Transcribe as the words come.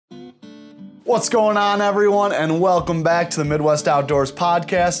What's going on, everyone, and welcome back to the Midwest Outdoors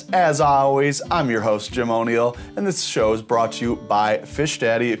Podcast. As always, I'm your host, Jim O'Neill, and this show is brought to you by Fish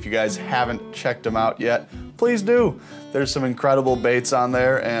Daddy. If you guys haven't checked them out yet, please do. There's some incredible baits on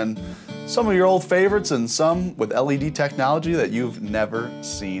there, and some of your old favorites, and some with LED technology that you've never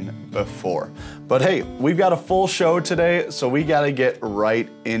seen before. But hey, we've got a full show today, so we gotta get right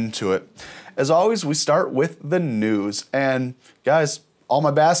into it. As always, we start with the news. And guys, all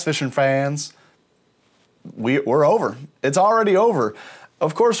my bass fishing fans, we're over. It's already over.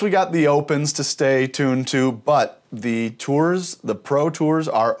 Of course, we got the opens to stay tuned to, but the tours, the pro tours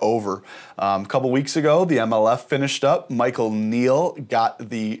are over. A couple weeks ago, the MLF finished up. Michael Neal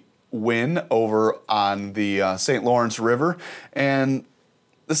got the win over on the St. Lawrence River. And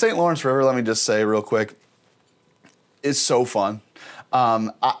the St. Lawrence River, let me just say real quick, is so fun.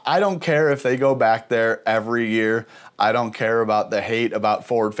 I don't care if they go back there every year. I don't care about the hate about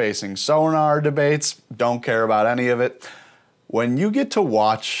forward-facing sonar debates. Don't care about any of it. When you get to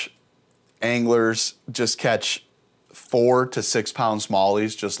watch anglers just catch 4 to 6 pound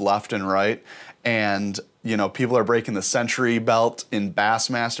smallies just left and right, and you know, people are breaking the century belt in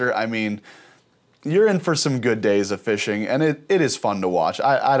Bassmaster, I mean, you're in for some good days of fishing, and it is fun to watch.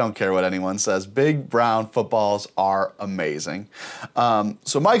 I don't care what anyone says. Big brown footballs are amazing.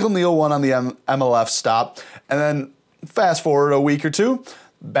 So Michael Neal won on the MLF stop, and then fast forward a week or two,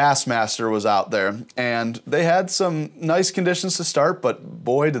 Bassmaster was out there, and they had some nice conditions to start, but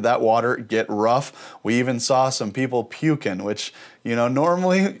boy, did that water get rough. We even saw some people puking, which, you know,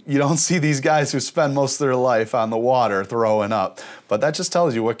 normally you don't see these guys who spend most of their life on the water throwing up, but that just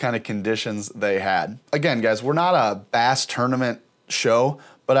tells you what kind of conditions they had. Again, guys, we're not a bass tournament show,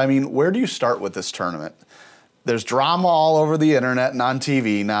 but I mean, where do you start with this tournament? There's drama all over the internet and on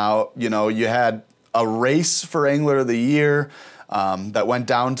TV now. You know, you had a race for Angler of the Year that went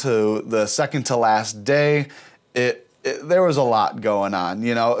down to the second to last day. There was a lot going on,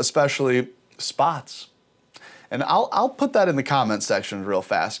 you know, especially spots. And I'll put that in the comment section real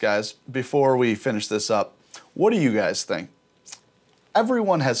fast, guys, before we finish this up. What do you guys think?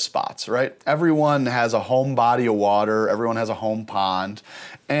 Everyone has spots, right? Everyone has a home body of water. Everyone has a home pond.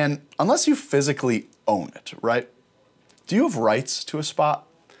 And unless you physically own it, right? Do you have rights to a spot?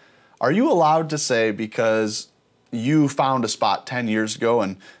 Are you allowed to say, because you found a spot 10 years ago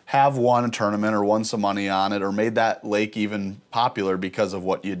and have won a tournament or won some money on it or made that lake even popular because of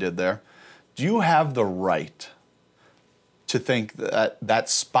what you did there, do you have the right to think that that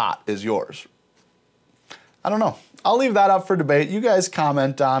spot is yours? I don't know. I'll leave that up for debate. You guys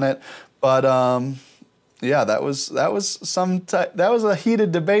comment on it. But yeah, that was a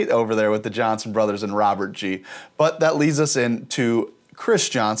heated debate over there with the Johnson brothers and Robert G. But that leads us into Chris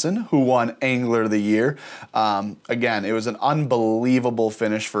Johnson, who won Angler of the Year. Again, it was an unbelievable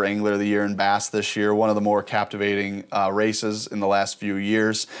finish for Angler of the Year in Bass this year, one of the more captivating races in the last few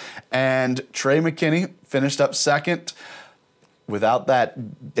years. And Trey McKinney finished up second. Without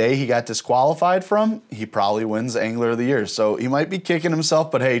that day he got disqualified from, he probably wins Angler of the Year. So he might be kicking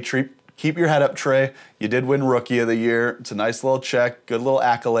himself, but hey, keep your head up, Trey. You did win Rookie of the Year. It's a nice little check, good little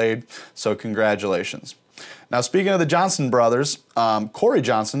accolade, so congratulations. Now, speaking of the Johnson brothers, Corey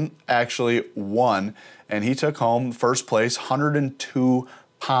Johnson actually won, and he took home first place, 102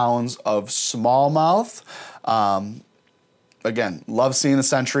 pounds of smallmouth. Again, love seeing the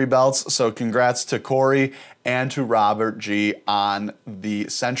century belts, so congrats to Corey and to Robert G on the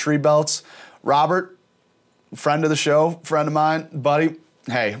century belts. Robert, friend of the show, friend of mine, buddy,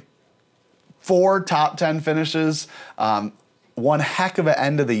 hey, 4 top 10 finishes, one heck of an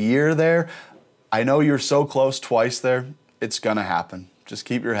end of the year there. I know you're so close twice there. It's going to happen. Just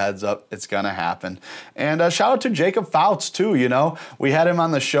keep your heads up. It's going to happen. And shout out to Jacob Fouts, too. You know, we had him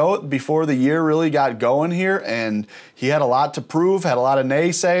on the show before the year really got going here, and he had a lot to prove, had a lot of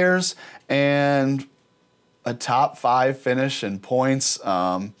naysayers, and a top 5 finish in points.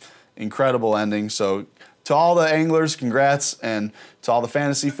 Incredible ending. So to all the anglers, congrats, and to all the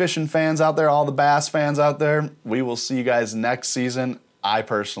fantasy fishing fans out there, all the bass fans out there, we will see you guys next season. I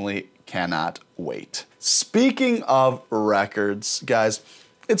personally cannot wait. Speaking of records, guys,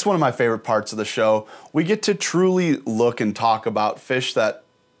 it's one of my favorite parts of the show. We get to truly look and talk about fish that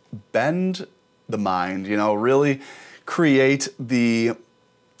bend the mind, you know, really create the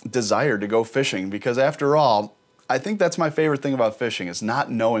desire to go fishing, because after all, I think that's my favorite thing about fishing, is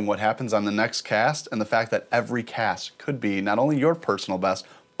not knowing what happens on the next cast, and the fact that every cast could be not only your personal best,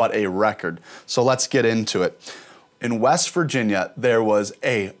 but a record. So let's get into it. In West Virginia, there was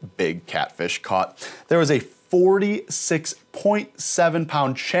a big catfish caught. There was a 46.7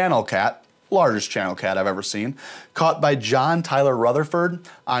 pound channel cat, largest channel cat I've ever seen, caught by John Tyler Rutherford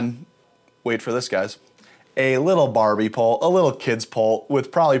on wait for this, guys, a little Barbie pole, a little kid's pole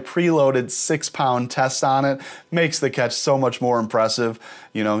with probably preloaded 6-pound test on it. Makes the catch so much more impressive.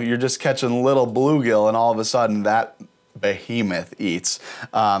 You know, you're just catching little bluegill and all of a sudden that behemoth eats.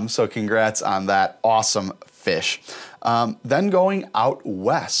 So congrats on that awesome fish. Then going out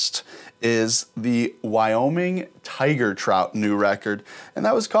west is the Wyoming tiger trout new record. And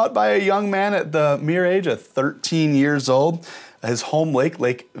that was caught by a young man at the mere age of 13 years old. His home lake,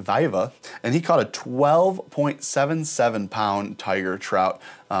 Lake Viva, and he caught a 12.77 pound tiger trout.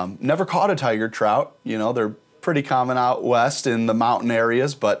 Never caught a tiger trout. You know, they're pretty common out west in the mountain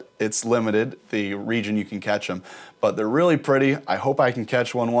areas, but it's limited, the region you can catch them. But they're really pretty. I hope I can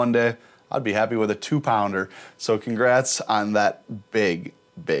catch one day. I'd be happy with a 2-pounder. So congrats on that big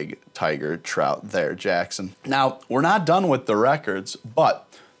tiger trout there, Jackson. Now, we're not done with the records, but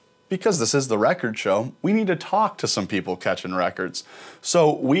because this is the record show, we need to talk to some people catching records.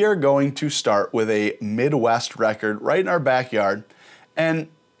 So we are going to start with a Midwest record right in our backyard. And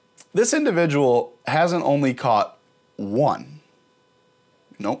this individual hasn't only caught one.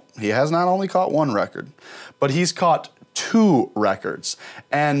 Nope, he has not only caught one record, but he's caught 2 records.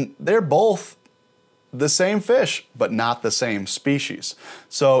 And they're both the same fish, but not the same species.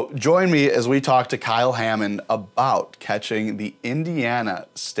 So join me as we talk to Kyle Hammond about catching the Indiana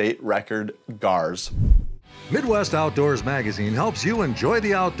state record gars. Midwest Outdoors Magazine helps you enjoy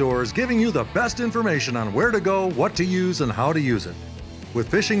the outdoors, giving you the best information on where to go, what to use, and how to use it. With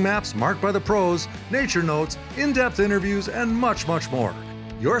fishing maps marked by the pros, nature notes, in-depth interviews, and much more.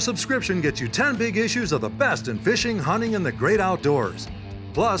 Your subscription gets you 10 big issues of the best in fishing, hunting, and the great outdoors.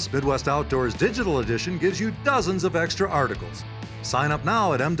 Plus, Midwest Outdoors Digital Edition gives you dozens of extra articles. Sign up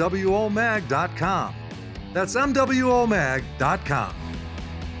now at MWOMag.com. That's MWOMag.com.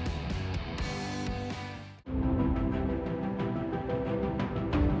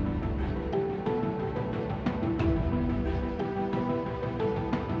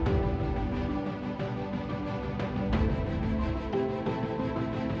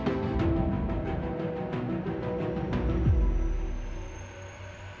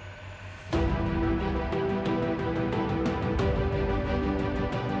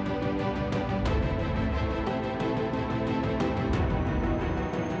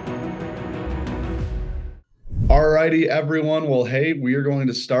 Alrighty, everyone. Well, hey, we are going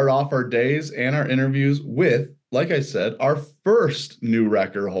to start off our days and our interviews with, like I said, our first new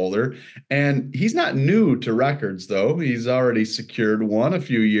record holder. And he's not new to records, though. He's already secured one a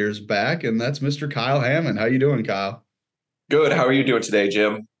few years back, and that's Mr. Kyle Hammond. How you doing, Kyle? Good. How are you doing today,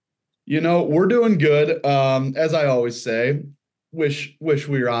 Jim? You know, we're doing good. As I always say, wish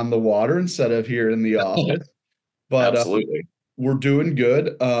we were on the water instead of here in the office. But absolutely. We're doing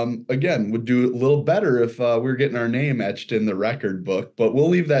good. Again, would do a little better if we were getting our name etched in the record book, but we'll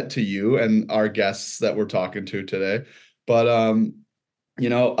leave that to you and our guests that we're talking to today. But, you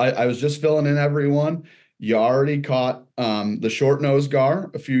know, I was just filling in everyone. You already caught the short nose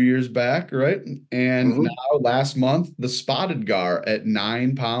gar a few years back, right? And now last month, the spotted gar at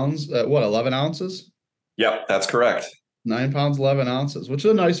 9 pounds, 11 ounces? Yep, that's correct. 9 pounds, 11 ounces, which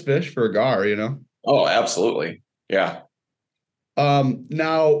is a nice fish for a gar, you know? Oh, absolutely. Yeah.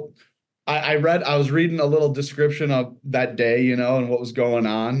 Now I was reading a little description of that day, you know, and what was going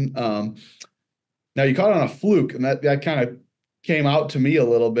on. Now you caught on a fluke, and that kind of came out to me a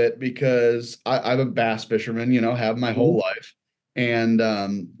little bit because I'm a bass fisherman, you know, have my whole life. And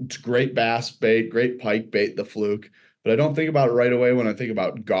it's great bass bait, great pike bait, the fluke. But I don't think about it right away when I think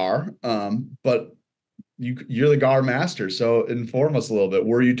about gar. But you're the gar master, so inform us a little bit.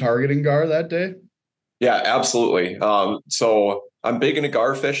 Were you targeting gar that day? Yeah, absolutely. So I'm big into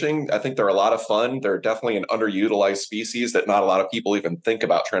gar fishing. I think they're a lot of fun. They're definitely an underutilized species that not a lot of people even think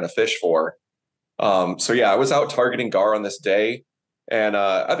about trying to fish for. So yeah, I was out targeting gar on this day, and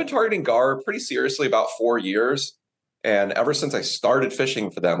I've been targeting gar pretty seriously about 4 years. And ever since I started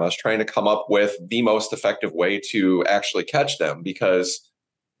fishing for them, I was trying to come up with the most effective way to actually catch them, because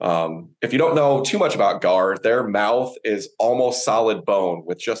if you don't know too much about gar, their mouth is almost solid bone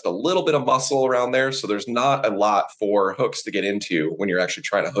with just a little bit of muscle around there. So there's not a lot for hooks to get into when you're actually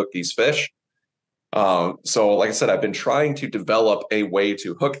trying to hook these fish. So like I said, I've been trying to develop a way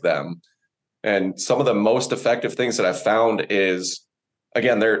to hook them. And some of the most effective things that I've found is,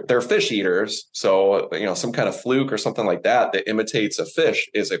 again, they're fish eaters. So, you know, some kind of fluke or something like that that imitates a fish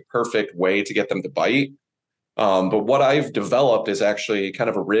is a perfect way to get them to bite. But what I've developed is actually kind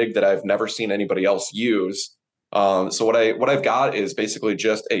of a rig that I've never seen anybody else use. So what I've got is basically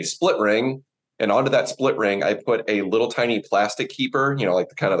just a split ring, and onto that split ring, I put a little tiny plastic keeper, you know, like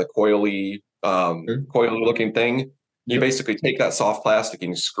the kind of the coily looking thing. You basically take that soft plastic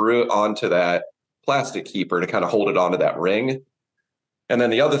and you screw it onto that plastic keeper to kind of hold it onto that ring. And then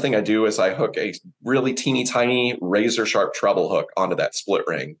the other thing I do is I hook a really teeny tiny razor sharp treble hook onto that split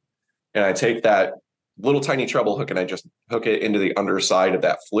ring. And I take that little tiny treble hook and I just hook it into the underside of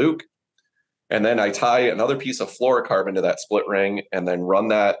that fluke. And then I tie another piece of fluorocarbon to that split ring and then run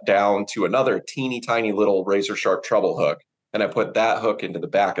that down to another teeny tiny little razor sharp treble hook. And I put that hook into the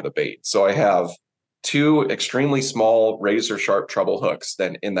back of the bait. So I have two extremely small razor sharp treble hooks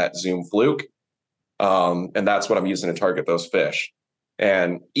then in that Zoom fluke. And that's what I'm using to target those fish.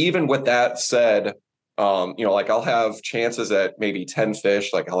 And even with that said, like I'll have chances at maybe 10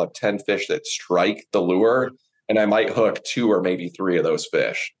 fish, like I'll have 10 fish that strike the lure and I might hook 2 or maybe 3 of those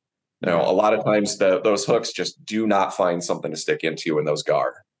fish. A lot of times those hooks just do not find something to stick into in those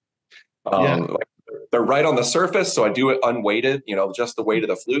gar. Like they're right on the surface. So I do it unweighted, just the weight of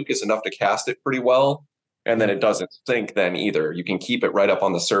the fluke is enough to cast it pretty well. And then it doesn't sink then either. You can keep it right up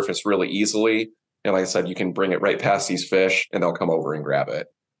on the surface really easily. And like I said, you can bring it right past these fish and they'll come over and grab it.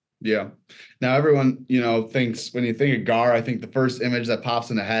 Yeah. Now everyone, thinks when you think of gar, I think the first image that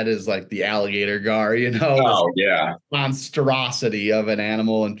pops in the head is like the alligator gar, Oh yeah. Monstrosity of an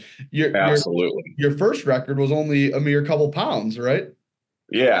animal. And absolutely. Your first record was only a mere couple pounds, right?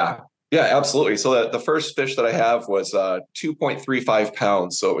 Yeah. Yeah, absolutely. So the first fish that I have was 2.35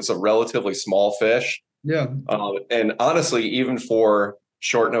 pounds. So it was a relatively small fish. Yeah. And honestly, even for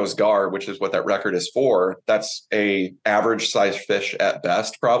short-nosed gar, which is what that record is for, that's a average size fish at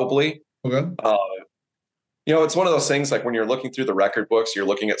best, probably. Okay. It's one of those things like when you're looking through the record books, you're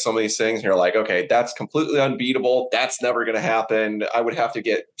looking at some of these things and you're like, okay, that's completely unbeatable. That's never going to happen. I would have to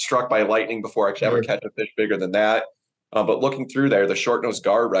get struck by lightning before I could ever catch a fish bigger than that. But looking through there, the short-nosed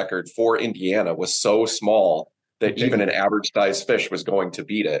gar record for Indiana was so small that even an average size fish was going to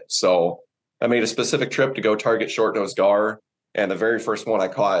beat it. So I made a specific trip to go target short-nosed gar. And the very first one I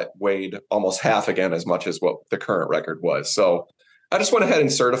caught weighed almost half again as much as what the current record was. So I just went ahead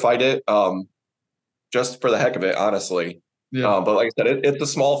and certified it just for the heck of it, honestly. Yeah. But like I said, it's a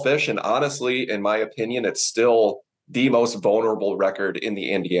small fish. And honestly, in my opinion, it's still the most vulnerable record in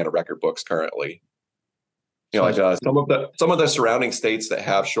the Indiana record books currently. Some of the surrounding states that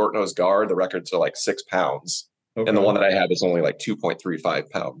have short-nosed gar, the records are like 6 pounds. Okay. And the one that I have is only like 2.35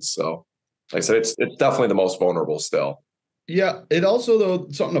 pounds. So like I said, it's definitely the most vulnerable still. Yeah, it also, though,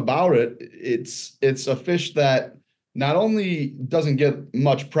 something about it, it's a fish that not only doesn't get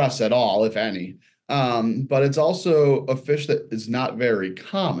much press at all, if any, but it's also a fish that is not very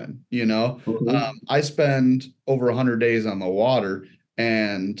common, Mm-hmm. I spend over 100 days on the water,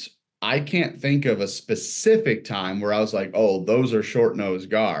 and I can't think of a specific time where I was like, oh, those are short-nosed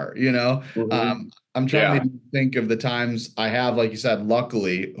gar, Mm-hmm. I'm trying to think of the times I have, like you said,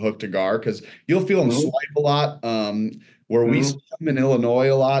 luckily hooked a gar, because you'll feel them mm-hmm. swipe a lot. Where mm-hmm. we swim in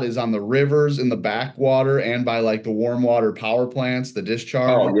Illinois a lot is on the rivers, in the backwater, and by like the warm water power plants, the discharge.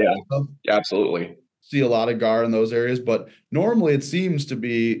 Oh, yeah. Stuff. Absolutely. See a lot of gar in those areas, but normally it seems to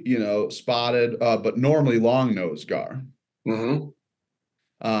be, spotted, but normally long-nosed gar.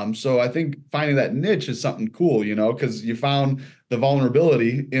 Mm-hmm. So I think finding that niche is something cool, because you found the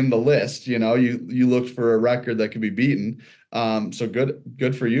vulnerability in the list, you looked for a record that could be beaten. So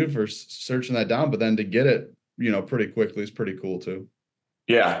good for you for searching that down, but then to get it, pretty quickly is pretty cool too.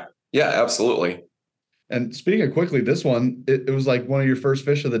 Yeah. Yeah, absolutely. And speaking of quickly, this one, it was like one of your first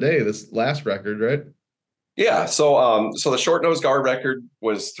fish of the day, this last record, right? Yeah. So the short-nosed gar record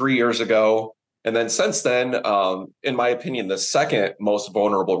was 3 years ago. And then since then, in my opinion, the second most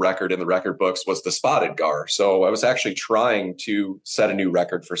vulnerable record in the record books was the spotted gar. So I was actually trying to set a new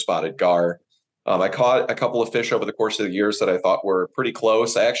record for spotted gar. I caught a couple of fish over the course of the years that I thought were pretty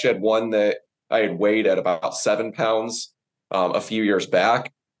close. I actually had one that I had weighed at about 7 pounds a few years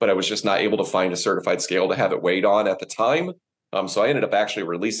back, but I was just not able to find a certified scale to have it weighed on at the time. So I ended up actually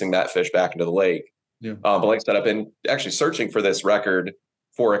releasing that fish back into the lake. Yeah. But like I said, I've been actually searching for this record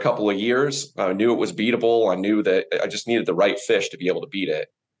for a couple of years. I knew it was beatable. I knew that I just needed the right fish to be able to beat it.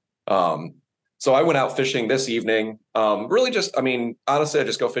 So I went out fishing this evening. Honestly, I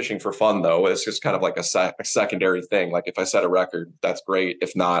just go fishing for fun, though. It's just kind of like a secondary thing. Like if I set a record, that's great.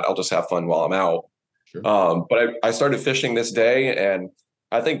 If not, I'll just have fun while I'm out. Sure. But I started fishing this day, and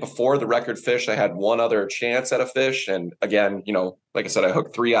I think before the record fish, I had one other chance at a fish. And again, like I said, I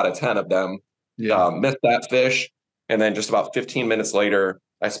hooked 3 out of 10 of them. Yeah. Missed that fish. And then just about 15 minutes later,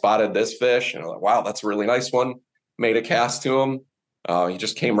 I spotted this fish, and I'm like, wow, that's a really nice one. Made a cast to him. He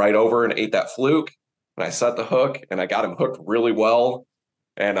just came right over and ate that fluke. And I set the hook, and I got him hooked really well.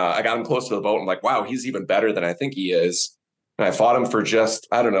 And I got him close to the boat. I'm like, wow, he's even better than I think he is. And I fought them for just,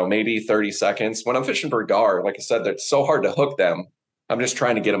 I don't know, maybe 30 seconds. When I'm fishing for gar, like I said, it's so hard to hook them. I'm just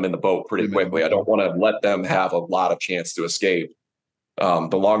trying to get them in the boat pretty quickly. I don't want to let them have a lot of chance to escape. The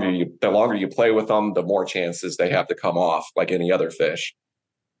longer you play with them, the more chances they have to come off, like any other fish.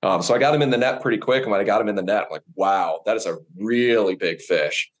 So I got him in the net pretty quick. And when I got him in the net, I'm like, wow, that is a really big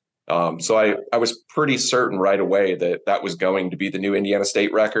fish. So I was pretty certain right away that that was going to be the new Indiana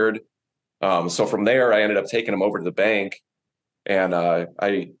State record. So from there, I ended up taking him over to the bank, and I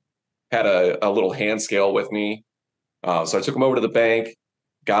had a little hand scale with me. So I took him over to the bank,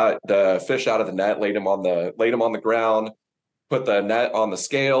 got the fish out of the net, laid him on the ground, put the net on the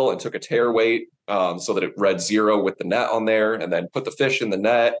scale, and took a tear weight so that it read 0 with the net on there, and then put the fish in the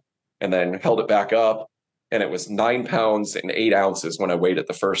net, and then held it back up. And it was 9 pounds and 8 ounces when I weighed it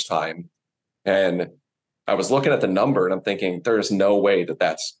the first time. And I was looking at the number and I'm thinking, there's no way that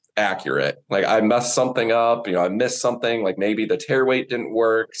that's accurate. Like I messed something up, I missed something, like maybe the tear weight didn't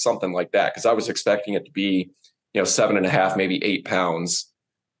work, something like that. Cause I was expecting it to be, 7.5, maybe 8 pounds.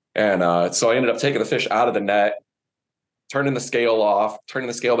 And so I ended up taking the fish out of the net, turning the scale off, turning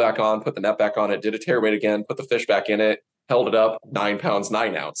the scale back on, put the net back on it, did a tear weight again, put the fish back in it, held it up, 9 pounds,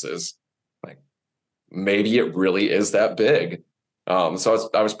 9 ounces. Like maybe it really is that big. So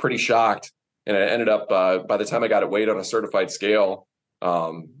I was pretty shocked. And it ended up, by the time I got it weighed on a certified scale,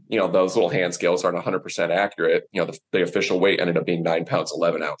 those little hand scales aren't 100% accurate. The official weight ended up being 9 pounds,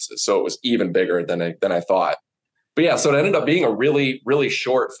 11 ounces. So it was even bigger than I thought. But yeah, so it ended up being a really, really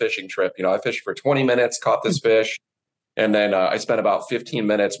short fishing trip. I fished for 20 minutes, caught this fish. And then I spent about 15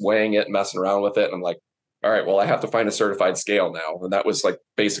 minutes weighing it and messing around with it. And I'm like, all right, well, I have to find a certified scale now. And that was like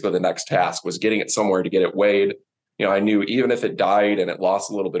basically the next task, was getting it somewhere to get it weighed. I knew even if it died and it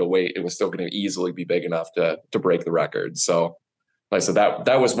lost a little bit of weight, it was still going to easily be big enough to break the record. So like I said,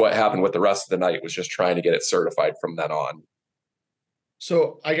 that was what happened with the rest of the night, was just trying to get it certified from then on.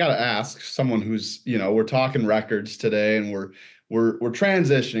 So I got to ask someone who's, we're talking records today, and we're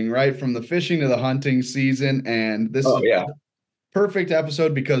transitioning right from the fishing to the hunting season. And this is a perfect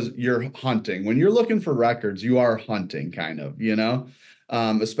episode because you're hunting. When you're looking for records, you are hunting kind of,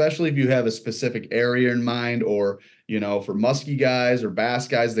 especially if you have a specific area in mind, or, for musky guys or bass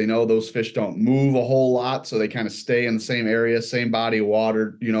guys, they know those fish don't move a whole lot. So they kind of stay in the same area, same body of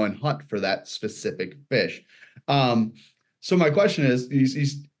water, and hunt for that specific fish. So my question is,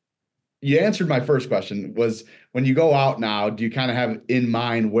 you answered my first question, was when you go out now, do you kind of have in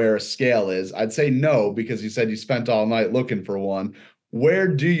mind where a scale is? I'd say no, because you said you spent all night looking for one. Where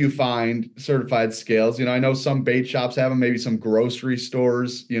do you find certified scales? I know some bait shops have them, maybe some grocery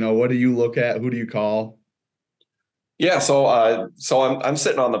stores. What do you look at? Who do you call? Yeah, so I'm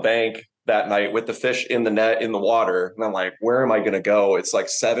sitting on the bank that night with the fish in the net in the water, and I'm like, where am I going to go? It's like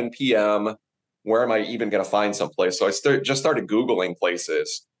 7 p.m. Where am I even going to find someplace? So I just started Googling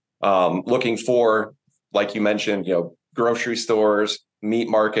places, looking for, like you mentioned, grocery stores, meat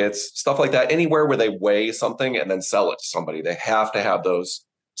markets, stuff like that, anywhere where they weigh something and then sell it to somebody. They have to have those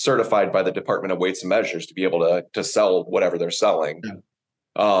certified by the Department of Weights and Measures to be able to sell whatever they're selling.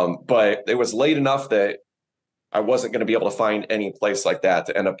 Yeah. But it was late enough that I wasn't going to be able to find any place like that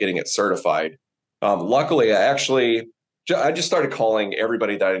to end up getting it certified. Luckily, I just started calling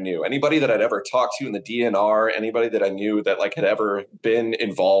everybody that I knew, anybody that I'd ever talked to in the DNR, anybody that I knew that like had ever been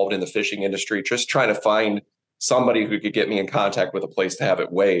involved in the fishing industry, just trying to find somebody who could get me in contact with a place to have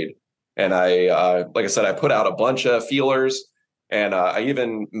it weighed. And I, like I said, I put out a bunch of feelers, and I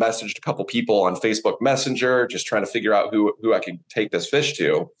even messaged a couple people on Facebook Messenger, just trying to figure out who I could take this fish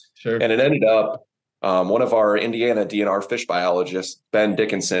to. Sure. And it ended up, one of our Indiana DNR fish biologists, Ben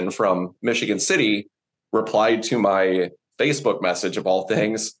Dickinson from Michigan City, replied to my Facebook message of all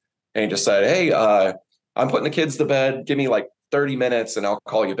things, and just said, hey, I'm putting the kids to bed. Give me like 30 minutes and I'll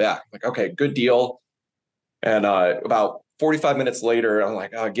call you back. Like, okay, good deal. And about 45 minutes later, I'm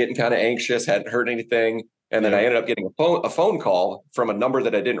like, getting kind of anxious, hadn't heard anything. And then I ended up getting a phone call from a number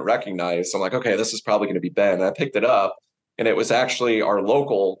that I didn't recognize. So I'm like, okay, this is probably going to be Ben. And I picked it up, and it was actually our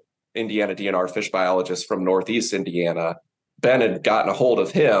local Indiana DNR fish biologist from Northeast Indiana. Ben had gotten a hold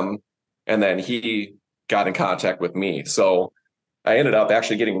of him, and then he got in contact with me. So I ended up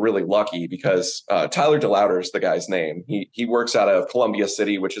actually getting really lucky, because Tyler DeLauder is the guy's name. He works out of Columbia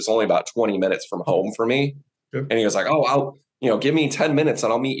City, which is only about 20 minutes from home for me. Yep. And he was like, oh, give me 10 minutes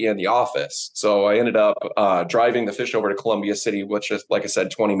and I'll meet you in the office. So I ended up driving the fish over to Columbia City, which is, like I said,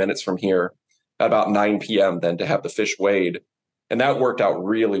 20 minutes from here, at about 9 p.m. then to have the fish weighed. And that worked out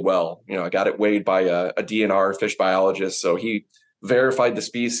really well. I got it weighed by a DNR fish biologist. So he verified the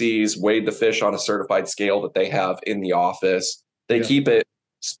species, weighed the fish on a certified scale that they have in the office. They keep it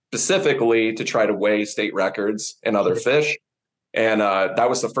specifically to try to weigh state records and other fish. And that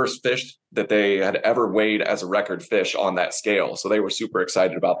was the first fish that they had ever weighed as a record fish on that scale. So they were super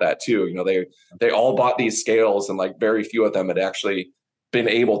excited about that too. They all bought these scales, and like very few of them had actually been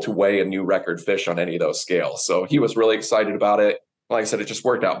able to weigh a new record fish on any of those scales. So he was really excited about it. Like I said, it just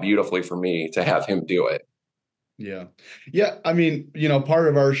worked out beautifully for me to have him do it. Yeah. Yeah. I mean, part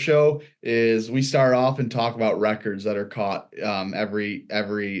of our show is we start off and talk about records that are caught every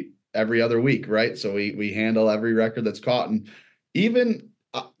other week, right? So we handle every record that's caught. And even,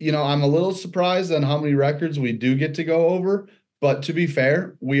 I'm a little surprised on how many records we do get to go over. But to be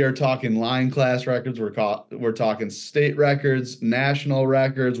fair, we are talking line class records. We're talking state records, national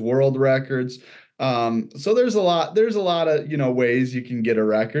records, world records. So there's a lot of, ways you can get a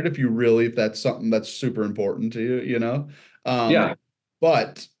record if that's something that's super important to you. Yeah.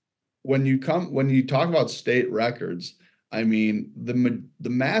 But when you talk about state records, I mean, the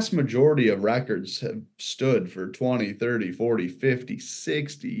mass majority of records have stood for 20, 30, 40, 50,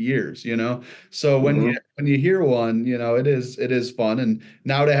 60 years, So when you hear one, it is fun. And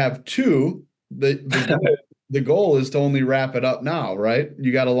now to have two, the goal is to only wrap it up now, right?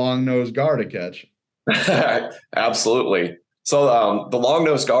 You got a long nose gar to catch. Absolutely. So the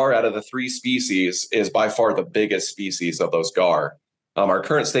long-nosed gar out of the three species is by far the biggest species of those gar. Our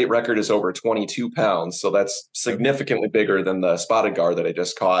current state record is over 22 pounds, so that's significantly bigger than the spotted gar that I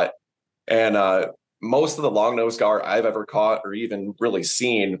just caught. And most of the long-nosed gar I've ever caught or even really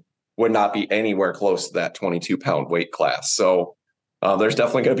seen would not be anywhere close to that 22-pound weight class. So there's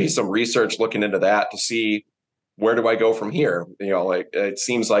definitely going to be some research looking into that to see where do I go from here? Like it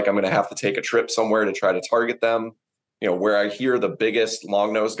seems like I'm going to have to take a trip somewhere to try to target them. Where I hear the biggest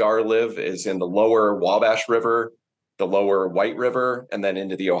long-nosed gar live is in the lower Wabash River, the lower White River, and then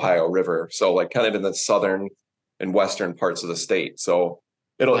into the Ohio River. So like kind of in the southern and western parts of the state. So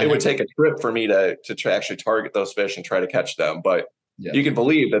it would take a trip for me to actually target those fish and try to catch them. But you can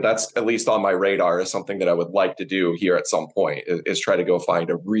believe that that's at least on my radar as something that I would like to do here at some point is try to go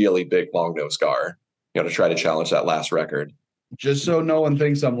find a really big long-nosed gar, to try to challenge that last record. Just so no one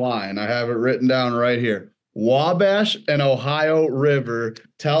thinks I'm lying, I have it written down right here. Wabash and Ohio River.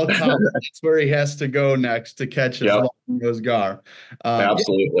 Tell Kyle that's where he has to go next to catch his long-nosed gar.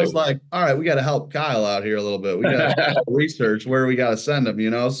 Absolutely. It was like, all right, we got to help Kyle out here a little bit. We got to research where we got to send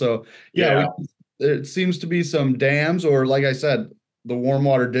him, So it seems to be some dams, or like I said, the warm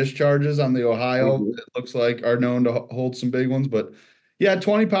water discharges on the Ohio, it looks like are known to hold some big ones. But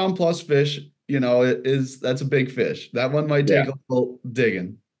 20-pound plus fish, that's a big fish. That one might take a little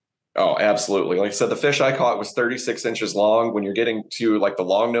digging. Oh, absolutely. Like I said, the fish I caught was 36 inches long. When you're getting to like the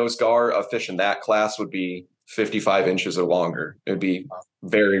long-nosed gar, a fish in that class would be 55 inches or longer. It would be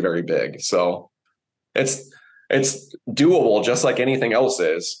very, very big. So it's doable just like anything else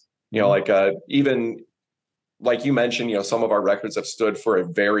is. Like even like you mentioned, some of our records have stood for a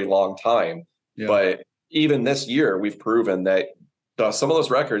very long time. Yeah. But even this year, we've proven that some of those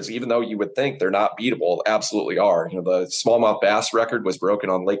records, even though you would think they're not beatable, absolutely are. The smallmouth bass record was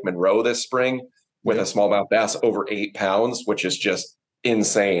broken on Lake Monroe this spring with a smallmouth bass over 8 pounds, which is just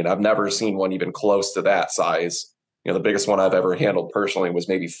insane. I've never seen one even close to that size. The biggest one I've ever handled personally was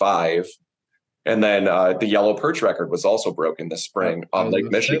maybe 5. And then the yellow perch record was also broken this spring on Lake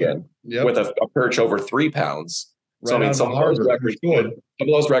Michigan with a perch over 3 pounds. So, I mean, some of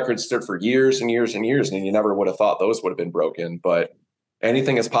those records stood for years and years and years, and you never would have thought those would have been broken. But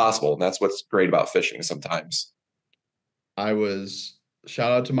anything is possible, and that's what's great about fishing sometimes.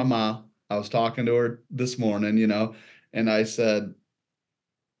 Shout out to my mom. I was talking to her this morning, and I said,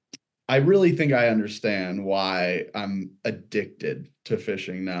 I really think I understand why I'm addicted to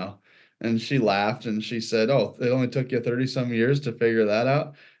fishing now. And she laughed and she said, oh, it only took you 30 some years to figure that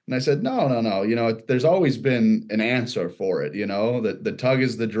out. And I said, no. There's always been an answer for it, that the tug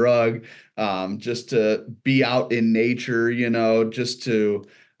is the drug, just to be out in nature, just to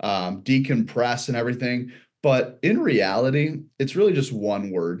decompress and everything. But in reality, it's really just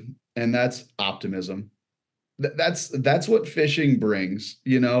one word, and that's optimism. That's what fishing brings,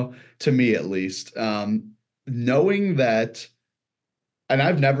 to me at least. Knowing that, and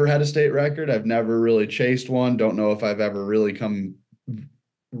I've never had a state record. I've never really chased one. Don't know if I've ever really come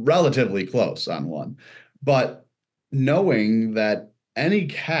relatively close on one, but knowing that any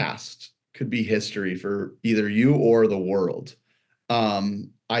cast could be history for either you or the world,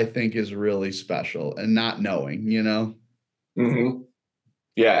 I think is really special. And not knowing, Mm-hmm.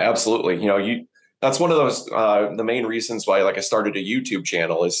 Yeah, absolutely. That's one of those, the main reasons why, like, I started a YouTube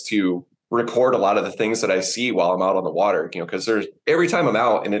channel is to record a lot of the things that I see while I'm out on the water, because every time I'm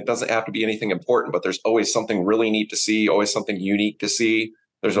out, and it doesn't have to be anything important, but there's always something really neat to see, always something unique to see.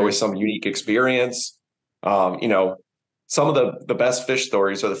 There's always some unique experience. some of the best fish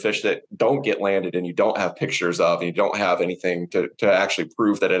stories are the fish that don't get landed and you don't have pictures of, and you don't have anything to actually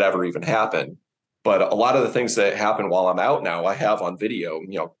prove that it ever even happened. But a lot of the things that happen while I'm out now, I have on video.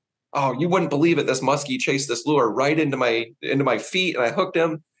 Oh, you wouldn't believe it. This muskie chased this lure right into my feet, and I hooked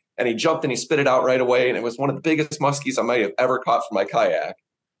him, and he jumped and he spit it out right away. And it was one of the biggest muskies I might have ever caught from my kayak.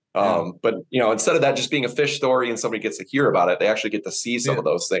 But instead of that just being a fish story and somebody gets to hear about it, they actually get to see some of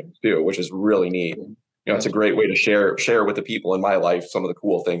those things too, which is really neat. It's a great way to share with the people in my life some of the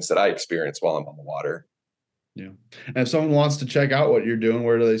cool things that I experience while I'm on the water. Yeah. And if someone wants to check out what you're doing,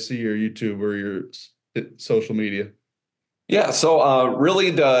 where do they see your YouTube or your social media? Yeah. So really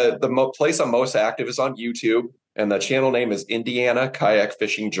the place I'm most active is on YouTube, and the channel name is Indiana Kayak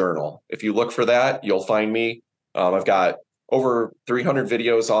Fishing Journal. If you look for that, you'll find me. I've got over 300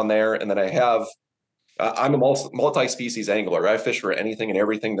 videos on there. And then I'm a multi-species angler. I fish for anything and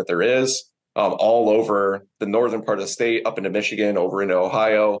everything that there is, all over the northern part of the state, up into Michigan, over into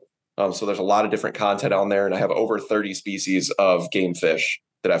Ohio. So there's a lot of different content on there, and I have over 30 species of game fish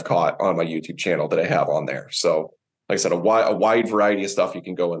that I've caught on my YouTube channel that I have on there. So like I said, a wide variety of stuff you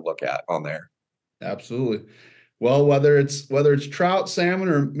can go and look at on there. Absolutely. Well, whether it's trout, salmon,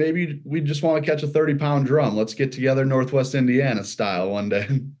 or maybe we just want to catch a 30-pound drum, let's get together Northwest Indiana style one day.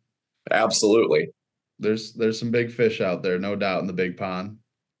 Absolutely. There's some big fish out there, no doubt, in the big pond.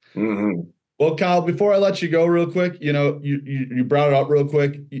 Mm-hmm. Well, Kyle, before I let you go real quick, you brought it up real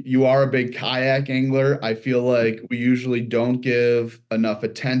quick. You are a big kayak angler. I feel like we usually don't give enough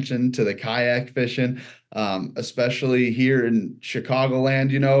attention to the kayak fishing, especially here in Chicagoland.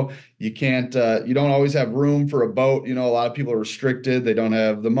 You can't, you don't always have room for a boat. A lot of people are restricted. They don't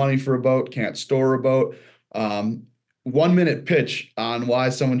have the money for a boat, can't store a boat. 1-minute pitch on why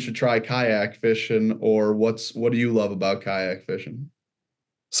someone should try kayak fishing, or what do you love about kayak fishing?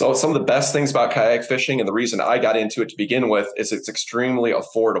 So some of the best things about kayak fishing, and the reason I got into it to begin with, is it's extremely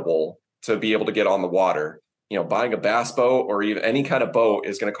affordable to be able to get on the water. Buying a bass boat or even any kind of boat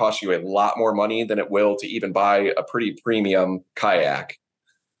is going to cost you a lot more money than it will to even buy a pretty premium kayak.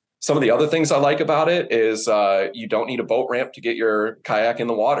 Some of the other things I like about it is you don't need a boat ramp to get your kayak in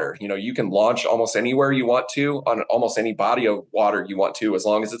the water. You can launch almost anywhere you want to on almost any body of water you want to, as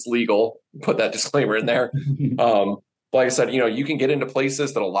long as it's legal. Put that disclaimer in there. Like I said, you can get into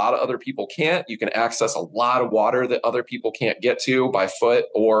places that a lot of other people can't. You can access a lot of water that other people can't get to by foot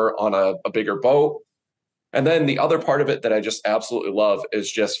or on a bigger boat. And then the other part of it that I just absolutely love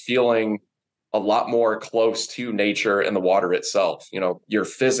is just feeling a lot more close to nature and the water itself. You're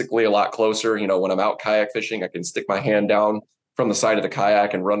physically a lot closer. When I'm out kayak fishing, I can stick my hand down from the side of the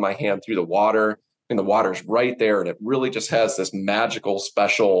kayak and run my hand through the water, and the water's right there. And it really just has this magical,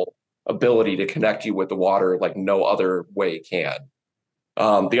 special ability to connect you with the water like no other way can.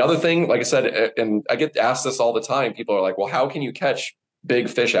 The other thing, like I said, and I get asked this all the time, people are like, well, how can you catch big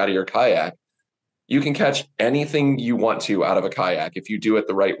fish out of your kayak? You can catch anything you want to out of a kayak if you do it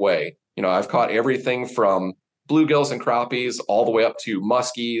the right way. I've caught everything from bluegills and crappies all the way up to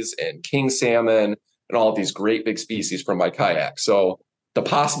muskies and king salmon and all of these great big species from my kayak. So the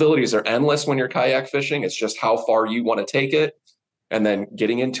possibilities are endless when you're kayak fishing. It's just how far you want to take it. And then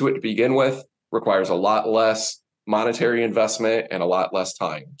getting into it to begin with requires a lot less monetary investment and a lot less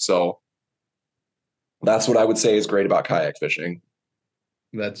time. So that's what I would say is great about kayak fishing.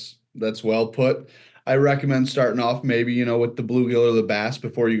 That's well put. I recommend starting off maybe, with the bluegill or the bass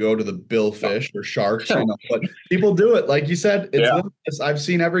before you go to the billfish or sharks, but people do it. Like you said, I've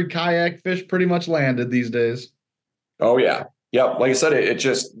seen every kayak fish pretty much landed these days. Oh yeah. Yep. Like I said, it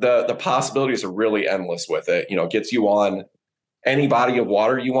just, the possibilities are really endless with it. Gets you on any body of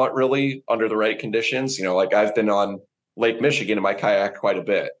water you want, really, under the right conditions. Like I've been on Lake Michigan in my kayak quite a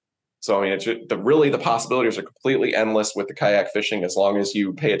bit. So, it's the possibilities are completely endless with the kayak fishing, as long as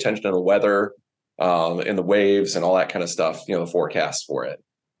you pay attention to the weather and the waves and all that kind of stuff, the forecast for it.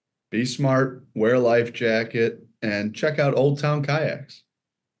 Be smart, wear a life jacket, and check out Old Town Kayaks.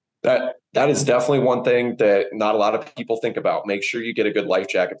 That is definitely one thing that not a lot of people think about. Make sure you get a good life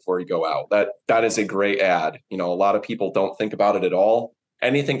jacket before you go out. That is a great ad. A lot of people don't think about it at all.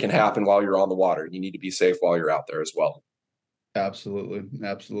 Anything can happen while you're on the water. You need to be safe while you're out there as well. Absolutely.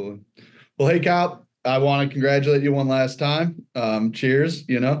 Absolutely. Well, hey, Kyle, I want to congratulate you one last time. Cheers.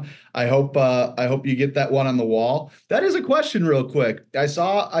 I hope you get that one on the wall. That is a question real quick. I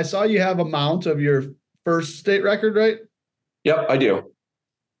saw you have a mount of your first state record, right? Yep, I do.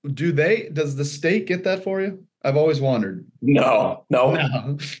 Does the state get that for you? I've always wondered. No.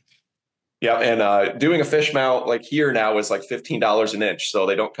 Yeah. And doing a fish mount like here now is like $15 an inch. So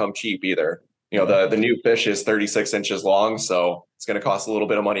they don't come cheap either. The new fish is 36 inches long. So it's going to cost a little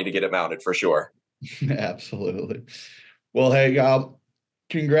bit of money to get it mounted for sure. Absolutely. Well, hey,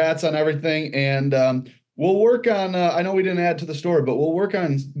 congrats on everything. And we'll work on, I know we didn't add to the story, but we'll work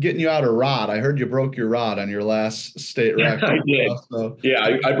on getting you out a rod. I heard you broke your rod on your last state record. I did. So,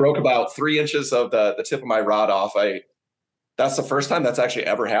 Yeah, I broke about 3 inches of the tip of my rod off. That's the first time that's actually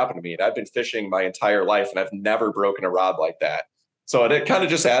ever happened to me. And I've been fishing my entire life and I've never broken a rod like that. So it kind of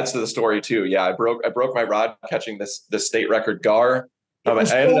just adds to the story too. Yeah, I broke my rod catching this state record gar. it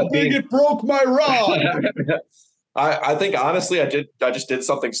was I ended so up big being it broke my rod. I think honestly I just did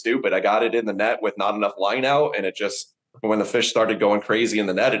something stupid. I got it in the net with not enough line out, and it just, when the fish started going crazy in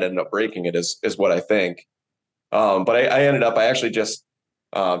the net, it ended up breaking it is what I think. But I actually just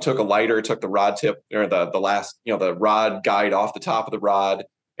took a lighter, took the rod tip or the last, the rod guide off the top of the rod,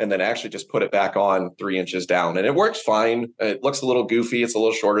 and then actually just put it back on 3 inches down. And it works fine. It looks a little goofy. It's a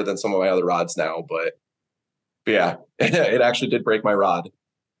little shorter than some of my other rods now, but yeah, it actually did break my rod.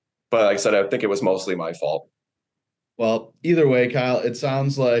 But like I said, I think it was mostly my fault. Well, either way, Kyle, it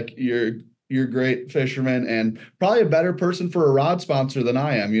sounds like you're a great fisherman and probably a better person for a rod sponsor than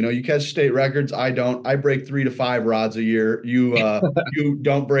I am. You catch state records. I don't. I break 3 to 5 rods a year. You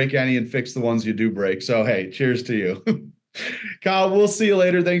don't break any and fix the ones you do break. So hey, cheers to you. Kyle, we'll see you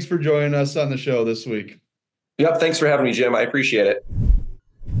later. Thanks for joining us on the show this week. Yep. Thanks for having me, Jim. I appreciate it.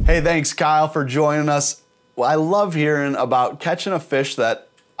 Hey, thanks, Kyle, for joining us. Well, I love hearing about catching a fish that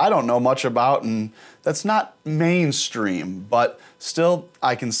I don't know much about and that's not mainstream, but still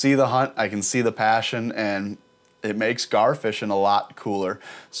I can see the hunt, I can see the passion, and it makes gar fishing a lot cooler.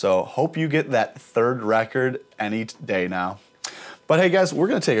 So hope you get that third record any day now. But hey guys, we're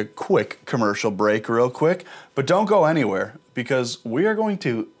gonna take a quick commercial break real quick, but don't go anywhere because we are going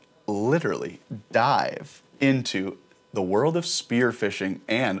to literally dive into the world of spearfishing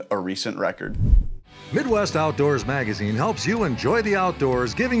and a recent record. Midwest Outdoors Magazine helps you enjoy the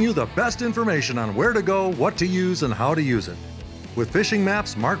outdoors, giving you the best information on where to go, what to use, and how to use it. With fishing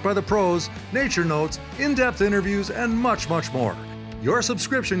maps marked by the pros, nature notes, in-depth interviews, and much, much more. Your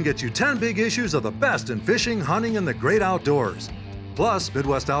subscription gets you 10 big issues of the best in fishing, hunting, and the great outdoors. Plus,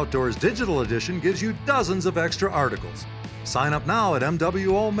 Midwest Outdoors Digital Edition gives you dozens of extra articles. Sign up now at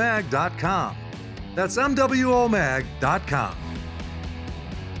mwomag.com. That's mwomag.com.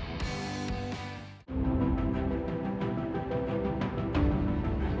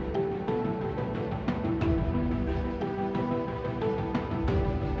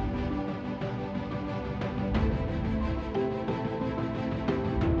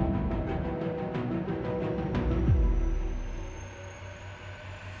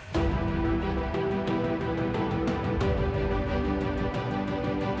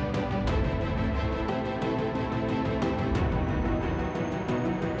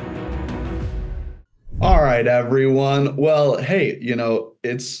 All right, everyone. Well, hey,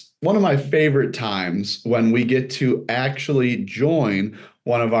 it's one of my favorite times when we get to actually join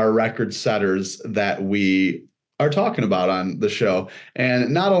one of our record setters that we are talking about on the show.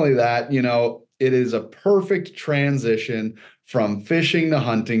 And not only that, it is a perfect transition from fishing to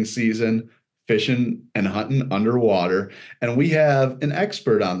hunting season, fishing and hunting underwater. And we have an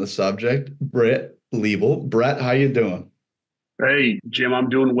expert on the subject, Brett Leable. Brett, how you doing? Hey, Jim, I'm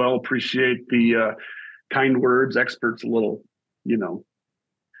doing well. Appreciate the kind words. Expert's a little,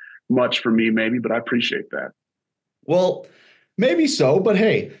 much for me maybe, but I appreciate that. Well, maybe so, but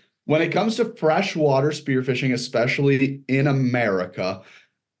hey, when it comes to freshwater spearfishing, especially in America,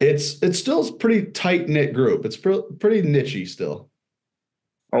 it's still a pretty tight-knit group. It's pretty niche-y still.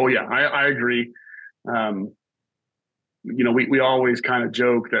 Oh yeah, I agree. We always kind of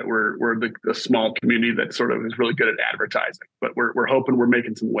joke that we're the small community that sort of is really good at advertising, but we're hoping we're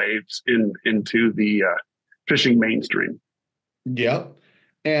making some waves into the fishing mainstream. Yep.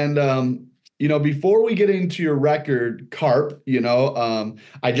 And before we get into your record, carp,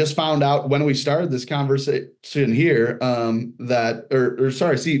 I just found out when we started this conversation here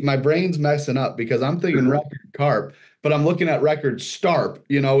my brain's messing up because I'm thinking record carp, but I'm looking at record starp,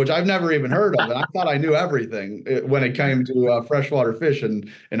 which I've never even heard of. And I thought I knew everything when it came to freshwater fish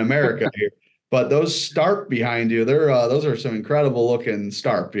in America here. But those starp behind you, those are some incredible looking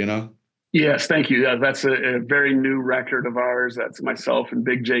starp, Yes, thank you. That's a very new record of ours. That's myself and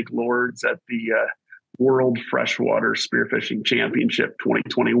Big Jake Lords at the World Freshwater Spearfishing Championship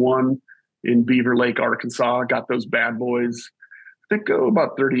 2021 in Beaver Lake, Arkansas. Got those bad boys. I think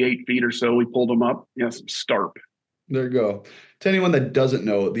about 38 feet or so. We pulled them up. Some starp. There you go. To anyone that doesn't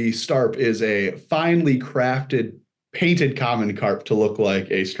know, the starp is a finely crafted, painted common carp to look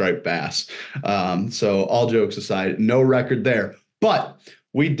like a striped bass. So all jokes aside, no record there. But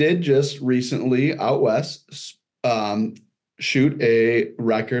we did just recently out west shoot a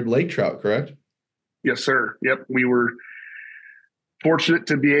record lake trout, correct? Yes, sir. Yep. We were Fortunate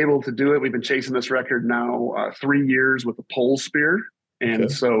to be able to do it. We've been chasing this record now 3 years with a pole spear. And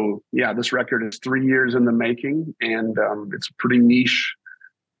Okay. so, yeah, this record is 3 years in the making, and it's a pretty niche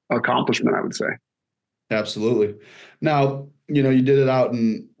accomplishment, I would say. Absolutely. Now, you did it out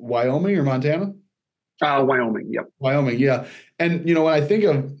in Wyoming or Montana? Wyoming, yep. Wyoming, yeah. And when I think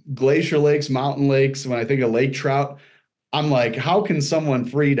of glacier lakes, mountain lakes, when I think of lake trout, I'm like, how can someone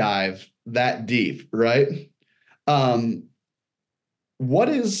free dive that deep, right? Um, what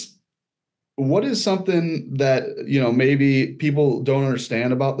is something that maybe people don't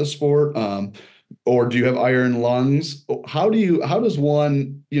understand about the sport? Or do you have iron lungs? How does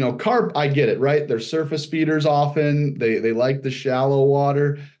one, carp, I get it, right? They're surface feeders often. They like the shallow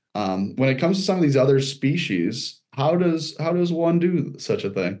water. When it comes to some of these other species, how does one do such a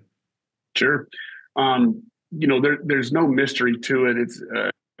thing? Sure. There's no mystery to it. It's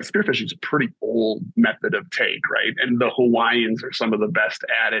spearfishing is a pretty old method of take, right? And the Hawaiians are some of the best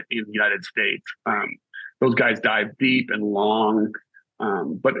at it in the United States. Those guys dive deep and long.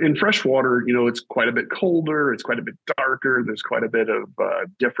 But in freshwater, it's quite a bit colder. It's quite a bit darker. There's quite a bit of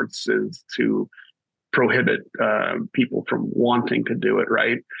differences to prohibit people from wanting to do it,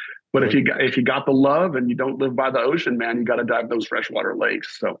 right? But if you got the love and you don't live by the ocean, man, you got to dive those freshwater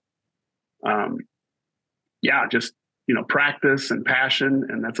lakes. So, just practice and passion,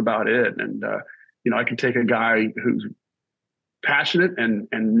 and that's about it. And I can take a guy who's passionate and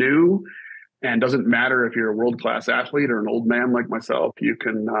new, and doesn't matter if you're a world-class athlete or an old man like myself. You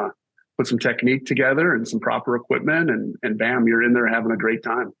can put some technique together and some proper equipment, and bam, you're in there having a great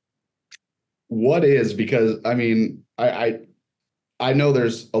time. Because I mean, I know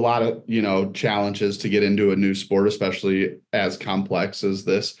there's a lot of, challenges to get into a new sport, especially as complex as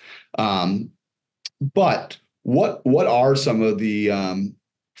this. But what are some of the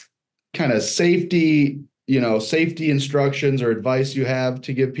kind of safety instructions or advice you have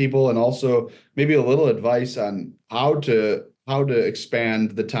to give people, and also maybe a little advice on how to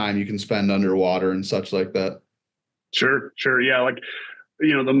expand the time you can spend underwater and such like that? Sure. Yeah. Like,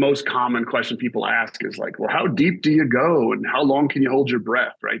 the most common question people ask is like, well, how deep do you go and how long can you hold your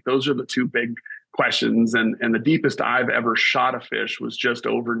breath? Right. Those are the two big questions. And the deepest I've ever shot a fish was just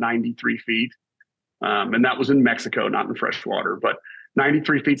over 93 feet. And that was in Mexico, not in freshwater, but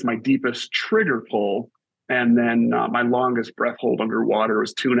 93 feet is my deepest trigger pull. And then my longest breath hold underwater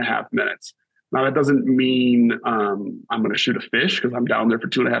was 2.5 minutes. Now, that doesn't mean I'm going to shoot a fish because I'm down there for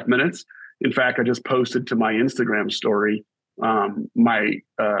 2.5 minutes. In fact, I just posted to my Instagram story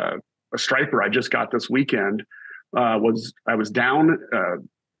a striper I just got this weekend. I was down,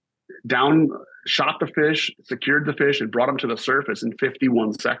 shot the fish, secured the fish, and brought him to the surface in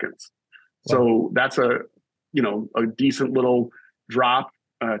 51 seconds. Wow. So that's a decent little drop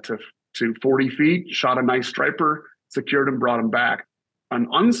to 40 feet, shot a nice striper, secured him, brought him back. An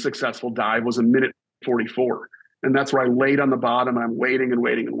unsuccessful dive was 1:44. And that's where I laid on the bottom and I'm waiting and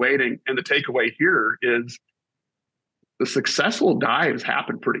waiting and waiting. And the takeaway here is the successful dives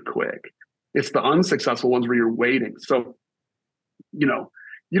happen pretty quick. It's the unsuccessful ones where you're waiting. So, you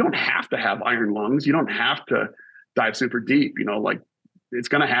don't have to have iron lungs. You don't have to dive super deep, like it's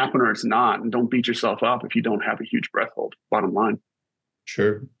going to happen or it's not. And don't beat yourself up if you don't have a huge breath hold, bottom line.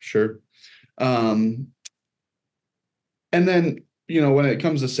 Sure. And then, when it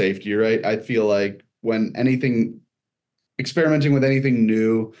comes to safety, right, I feel like when experimenting with anything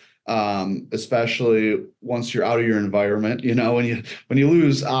new, especially once you're out of your environment, when you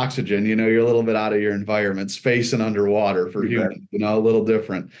lose oxygen, you're a little bit out of your environment, space and underwater for humans, a little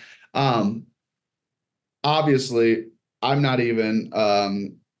different. Obviously, I'm not even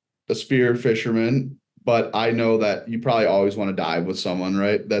a spear fisherman, but I know that you probably always want to dive with someone,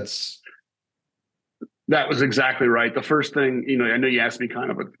 right? That was exactly right. The first thing, I know you asked me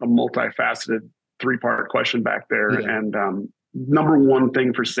kind of a multifaceted 3-part question back there. Yeah. And number one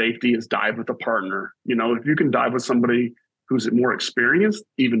thing for safety is dive with a partner. If you can dive with somebody who's more experienced,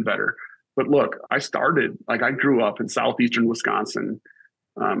 even better. But look, I grew up in southeastern Wisconsin,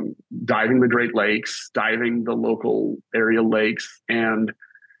 diving the Great Lakes, diving the local area lakes. And,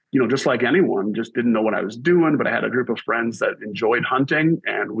 just like anyone, just didn't know what I was doing, but I had a group of friends that enjoyed hunting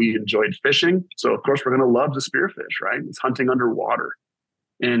and we enjoyed fishing. So of course we're going to love to spearfish, right? It's hunting underwater.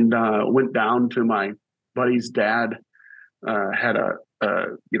 And went down to my buddy's dad, had a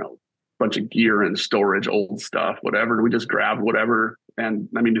bunch of gear and storage, old stuff, whatever. We just grabbed whatever. And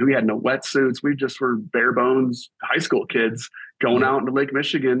I mean, we had no wetsuits. We just were bare bones high school kids going out into Lake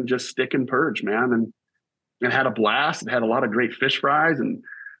Michigan, just stick and purge, man. And had a blast. It had a lot of great fish fries. And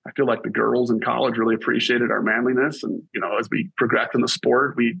I feel like the girls in college really appreciated our manliness. And, as we progressed in the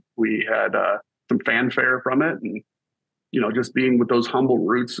sport, we had some fanfare from it. And just being with those humble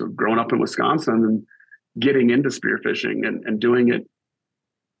roots of growing up in Wisconsin and getting into spearfishing and doing it,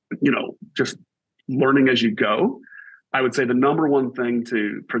 just learning as you go. I would say the number one thing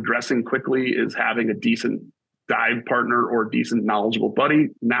to progressing quickly is having a decent dive partner or decent knowledgeable buddy.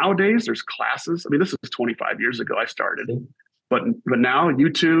 Nowadays, there's classes. I mean, this is 25 years ago I started, but now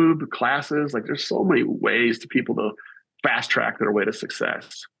YouTube classes, like there's so many ways to people to fast track their way to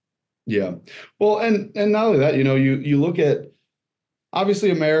success. Yeah. Well, and not only that, you look at,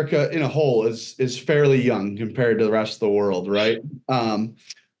 obviously America in a whole is fairly young compared to the rest of the world, right?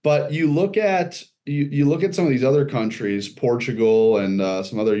 But you look at some of these other countries, Portugal and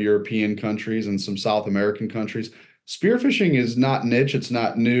some other European countries and some South American countries. Spearfishing is not niche. It's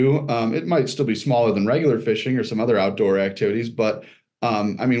not new. It might still be smaller than regular fishing or some other outdoor activities, but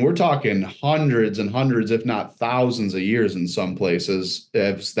I mean, we're talking hundreds and hundreds, if not thousands of years in some places,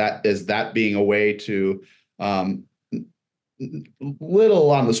 as that being a way to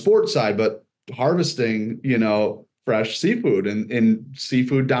little on the sports side, but harvesting, fresh seafood in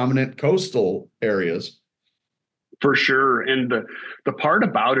seafood dominant coastal areas. For sure. And the part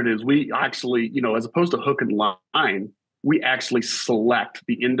about it is we actually, as opposed to hook and line, we actually select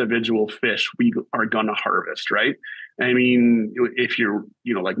the individual fish we are going to harvest, right? I mean, if you're,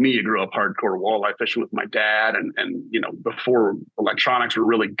 like me, you grew up hardcore walleye fishing with my dad and before electronics were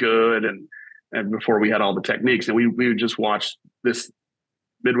really good and before we had all the techniques, and we would just watch this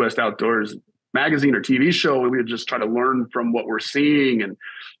Midwest Outdoors magazine or TV show, and we would just try to learn from what we're seeing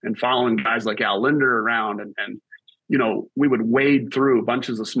and following guys like Al Linder around and we would wade through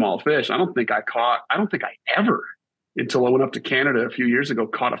bunches of small fish. I don't think I ever, until I went up to Canada a few years ago,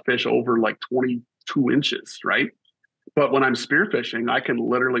 caught a fish over like 22 inches, right? But when I'm spearfishing, I can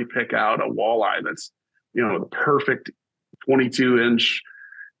literally pick out a walleye that's, the perfect 22 inch,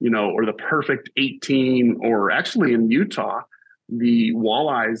 or the perfect 18, or actually in Utah, the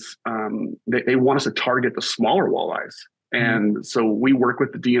walleyes, they want us to target the smaller walleyes. And so we work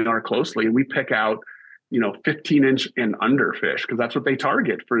with the DNR closely and we pick out, 15 inch and under fish, because that's what they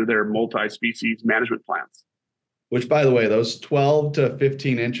target for their multi-species management plans. Which, by the way, those 12 to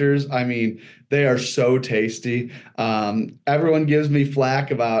 15 inchers, I mean, they are so tasty. Everyone gives me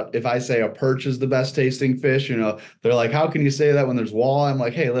flack about if I say a perch is the best tasting fish. They're like, how can you say that when there's walleye? I'm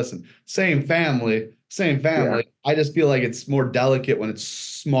like, hey, listen, same family. Yeah. I just feel like it's more delicate when it's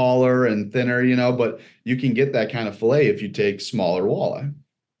smaller and thinner, but you can get that kind of fillet if you take smaller walleye.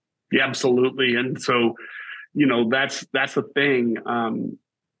 Yeah, absolutely. And so, that's the thing.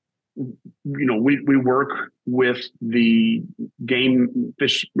 We work with the game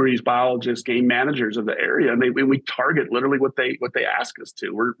fish marine biologists, game managers of the area, and we target literally what they ask us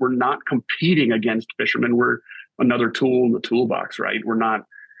to. We're not competing against fishermen. We're another tool in the toolbox, right? We're not,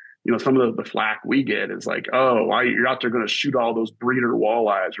 some of the flack we get is like, oh, you're out there going to shoot all those breeder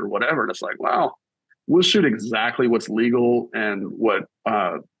walleyes or whatever. And it's like, well, we'll shoot exactly what's legal and what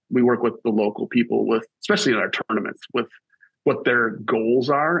we work with the local people with, especially in our tournaments, with what their goals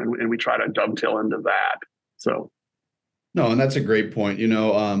are, and we try to dovetail into that. So, no, and that's a great point.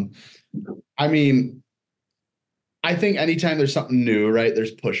 I mean, I think anytime there's something new, right,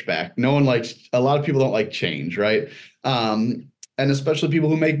 there's pushback. A lot of people don't like change, right? And especially people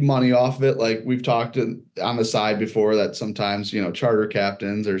who make money off of it. Like we've talked on the side before that sometimes, charter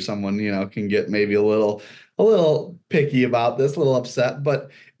captains or someone, can get maybe a little picky about this, a little upset. But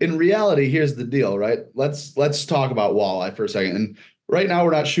in reality, here's the deal, right? Let's talk about walleye for a second. And right now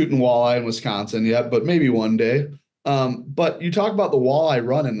we're not shooting walleye in Wisconsin yet, but maybe one day. But you talk about the walleye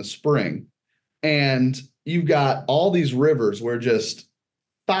run in the spring, and you've got all these rivers where just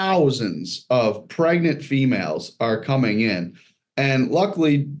thousands of pregnant females are coming in. And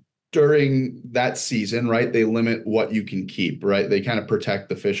luckily, during that season, right, they limit what you can keep, right? They kind of protect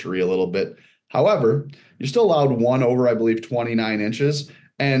the fishery a little bit. However, you're still allowed one over, I believe, 29 inches.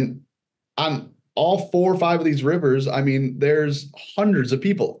 And on all 4 or 5 of these rivers, I mean, there's hundreds of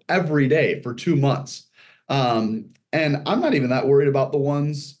people every day for 2 months. And I'm not even that worried about the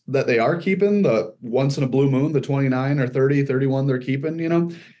ones that they are keeping, the once in a blue moon, the 29 or 30, 31 they're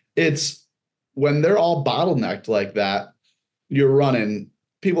keeping, It's when they're all bottlenecked like that,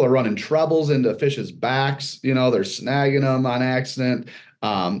 people are running trebles into fish's backs, they're snagging them on accident.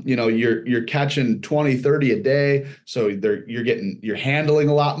 You're catching 20, 30 a day. So you're handling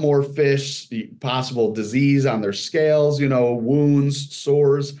a lot more fish, possible disease on their scales, wounds,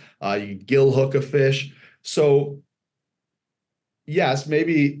 sores, you gill hook a fish. So yes,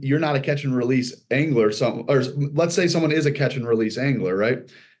 maybe you're not a catch and release angler, or let's say someone is a catch and release angler, right?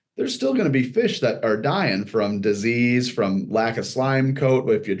 There's still going to be fish that are dying from disease, from lack of slime coat,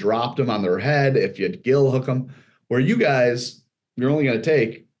 if you dropped them on their head, if you gill hook them. where you guys, you're only going to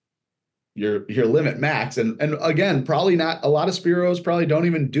take your limit max. And again, probably not a lot of Spiros probably don't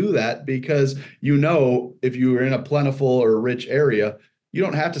even do that, because if you are in a plentiful or rich area, you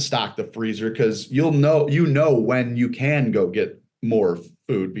don't have to stock the freezer, because you know when you can go get more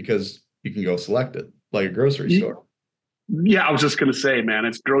food, because you can go select it like a grocery store. Yeah, I was just going to say, man,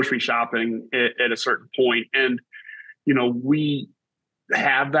 it's grocery shopping at a certain point. And, we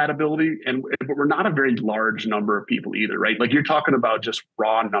have that ability, but we're not a very large number of people either, right? Like, you're talking about just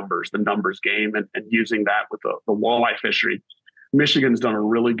raw numbers, the numbers game, and using that with the walleye fishery. Michigan's done a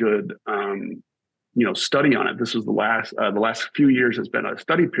really good, study on it. This was the last few years has been a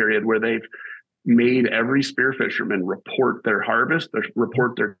study period where they've made every spear fisherman report their harvest,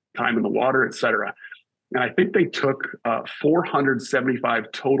 report their time in the water, et cetera. And I think they took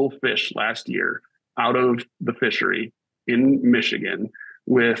 475 total fish last year out of the fishery in Michigan,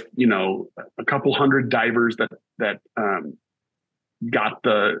 with a couple hundred divers that got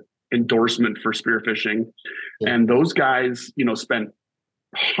the endorsement for spearfishing, and those guys spent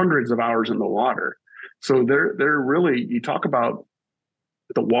hundreds of hours in the water. So they're really, you talk about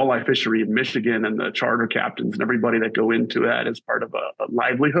the walleye fishery in Michigan and the charter captains and everybody that go into that as part of a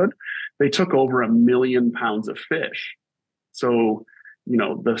livelihood. They took over 1 million pounds of fish. So,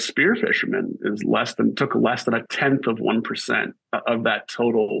 the spear fisherman took less than 1/10% of that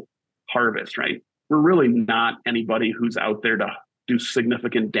total harvest, right? We're really not anybody who's out there to do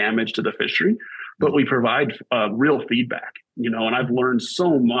significant damage to the fishery, but we provide real feedback, and I've learned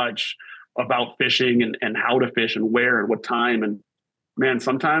so much about fishing and how to fish and where and what time. And man,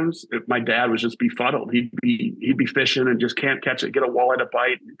 sometimes if my dad was just befuddled, he'd be fishing and just can't catch it, get a walleye to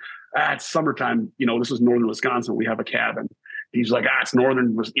bite. It's summertime. This is northern Wisconsin. We have a cabin. He's like, it's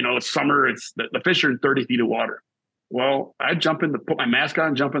northern, it's summer. It's the fish are in 30 feet of water. Well, I put my mask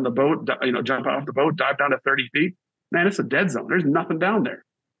on, jump in the boat, jump off the boat, dive down to 30 feet. Man, it's a dead zone. There's nothing down there.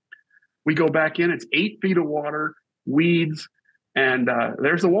 We go back in, it's 8 feet of water, weeds, and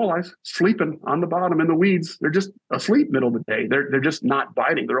there's the walleyes sleeping on the bottom in the weeds. They're just asleep middle of the day. They're just not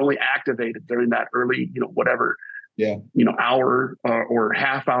biting. They're only activated during that early, whatever, hour or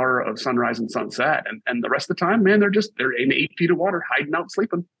half hour of sunrise and sunset. And the rest of the time, man, they're in 8 feet of water, hiding out,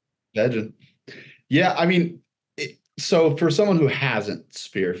 sleeping. Imagine. Yeah. I mean, so for someone who hasn't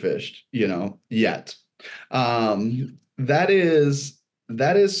spearfished, yet, that is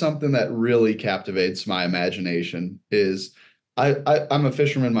something that really captivates my imagination. Is I'm a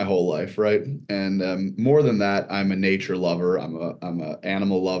fisherman my whole life, right? And more than that, I'm a nature lover. I'm a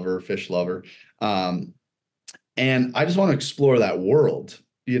animal lover, fish lover. And I just want to explore that world.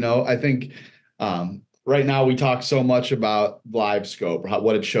 I think right now we talk so much about live scope,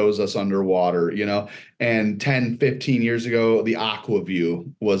 what it shows us underwater, and 10, 15 years ago, the aqua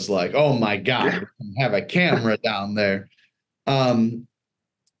view was like, oh my God, we have a camera down there. And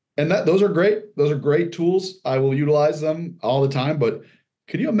those are great. Those are great tools. I will utilize them all the time. But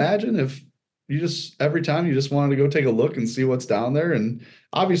could you imagine if every time you just wanted to go take a look and see what's down there? And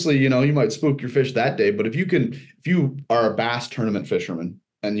obviously, you might spook your fish that day, but if you are a bass tournament fisherman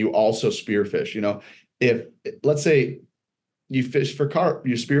and you also spearfish, if let's say you fish for carp,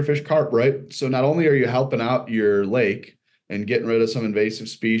 you spearfish carp, right? So not only are you helping out your lake and getting rid of some invasive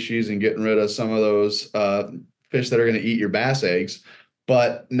species and getting rid of some of those fish that are going to eat your bass eggs,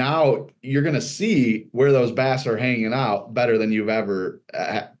 but now you're going to see where those bass are hanging out better than you've ever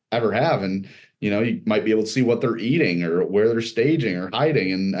have. And, you might be able to see what they're eating or where they're staging or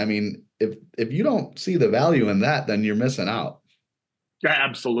hiding. And I mean, if you don't see the value in that, then you're missing out. Yeah,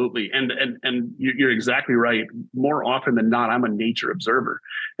 absolutely. And you're exactly right. More often than not, I'm a nature observer.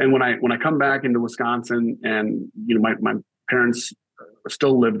 And when I come back into Wisconsin and, my parents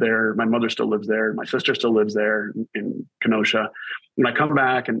still live there, my mother still lives there, my sister still lives there in Kenosha. When I come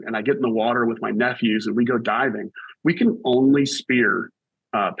back and I get in the water with my nephews and we go diving, we can only spear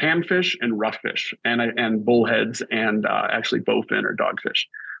panfish and rough-fish and bullheads and actually bowfin or dogfish.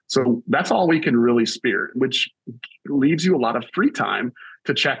 So that's all we can really spear, which leaves you a lot of free time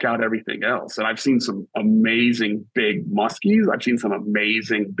to check out everything else. And I've seen some amazing big muskies. I've seen some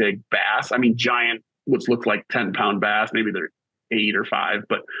amazing big bass. I mean, giant, what look like 10-pound bass. Maybe they're 8 or 5,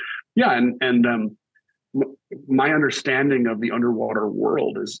 but yeah. And my understanding of the underwater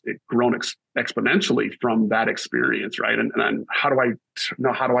world is grown exponentially from that experience, right? And how do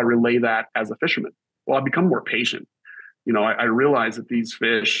I relay that as a fisherman? Well, I've become more patient. I realize that these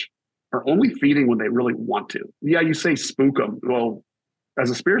fish are only feeding when they really want to. Yeah, you say spook them. Well, as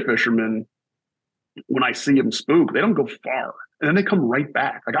a spear fisherman, when I see them spook, they don't go far, and then they come right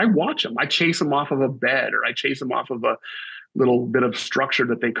back. Like, I watch them. I chase them off of a bed, or I chase them off of a little bit of structure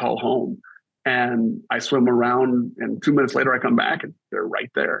that they call home. and I swim around, and 2 minutes later I come back and they're right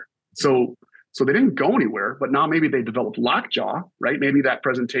there. So they didn't go anywhere, but now maybe they developed lockjaw, right? Maybe that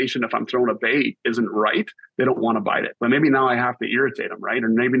presentation, if I'm throwing a bait, isn't right. They don't want to bite it. But maybe now I have to irritate them, right? Or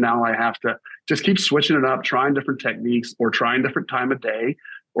maybe now I have to just keep switching it up, trying different techniques, or trying different time of day,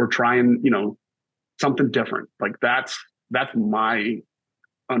 or trying, something different. Like that's my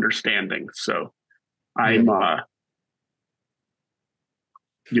understanding. So I'm,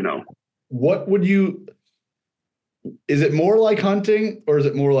 What would you, is it more like hunting or is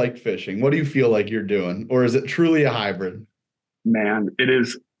it more like fishing? What do you feel like you're doing? Or is it truly a hybrid? Man, it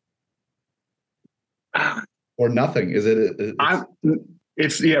is. Or nothing? Is it?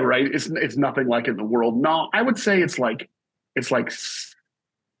 It's yeah, right. It's nothing like in the world. No, I would say it's like 50-50.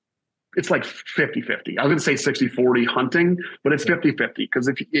 I was going to say 60-40 hunting, but it's 50-50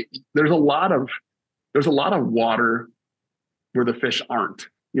 because there's a lot of water where the fish aren't.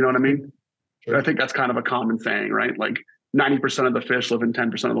 You know what I mean? Sure. I think that's kind of a common saying, right? Like 90% of the fish live in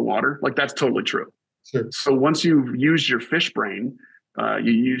 10% of the water. Like that's totally true. Sure. So once you've used your fish brain,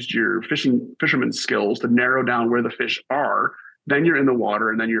 you used your fisherman's skills to narrow down where the fish are, then you're in the water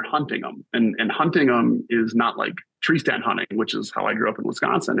and then you're hunting them. And hunting them is not like tree stand hunting, which is how I grew up in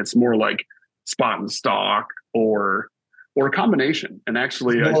Wisconsin. It's more like spot and stalk or a combination. And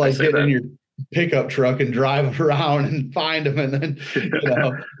actually, it's more like getting in your pickup truck and drive around and find them, and then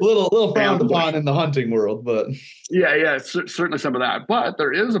little frowned upon in the hunting world, but certainly some of that. But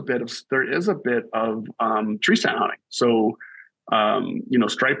there is a bit of tree stand hunting. So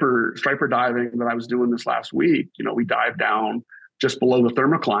striper diving that I was doing this last week, we dived down just below the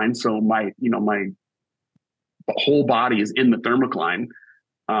thermocline. So my whole body is in the thermocline.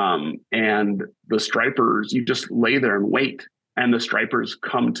 And the stripers, you just lay there and wait, and the stripers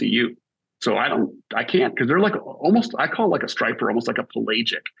come to you. So I can't, because they're like almost, I call like a striper almost like a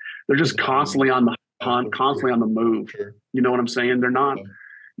pelagic. They're just constantly on the hunt, constantly on the move. Sure. You know what I'm saying? They're not,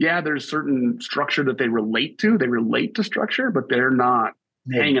 there's certain structure that they relate to. They relate to structure, but they're not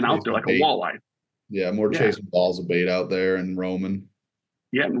hanging out there like a walleye. Yeah, more chasing balls of bait out there and roaming.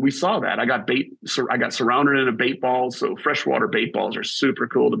 Yeah, and we saw that. I got surrounded in a bait ball. So freshwater bait balls are super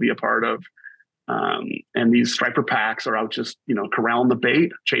cool to be a part of. And these striper packs are out just, corralling the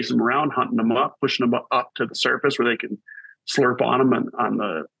bait, chasing them around, hunting them up, pushing them up to the surface where they can slurp on them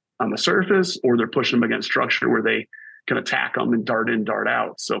on the surface, or they're pushing them against structure where they can attack them and dart in, dart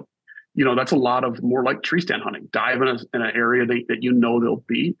out. So, that's a lot of more like tree stand hunting, dive in an area that they'll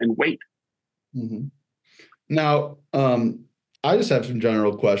be and wait. Mm-hmm. Now, I just have some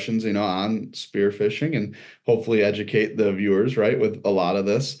general questions, on spearfishing and hopefully educate the viewers, right, with a lot of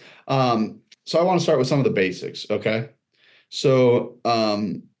this. So I want to start with some of the basics. Okay. So,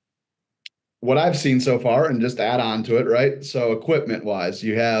 what I've seen so far, and just add on to it, right? So equipment wise,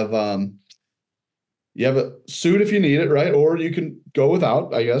 you have a suit if you need it, right? Or you can go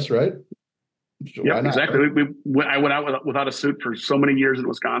without, I guess, right? Yeah, exactly. Right? I went out without a suit for so many years in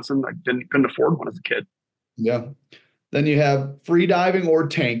Wisconsin. I couldn't afford one as a kid. Yeah. Then you have free diving or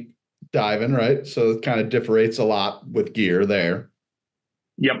tank diving, right? So it kind of differentiates a lot with gear there.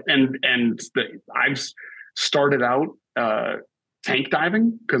 Yep. I've started out tank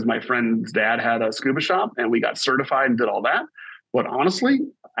diving because my friend's dad had a scuba shop and we got certified and did all that. But honestly,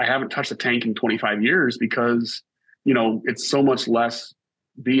 I haven't touched a tank in 25 years because, it's so much less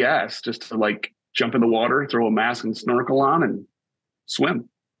BS just to like jump in the water, throw a mask and snorkel on and swim.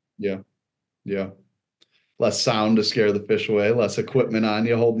 Yeah. Yeah. Less sound to scare the fish away, less equipment on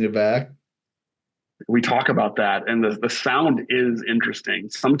you, holding you back. We talk about that, and the sound is interesting.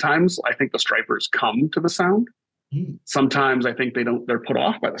 Sometimes I think the stripers come to the sound. Sometimes I think they're put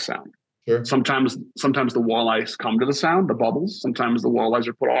off by the sound. Sure. Sometimes the walleyes come to the sound, the bubbles. Sometimes the walleyes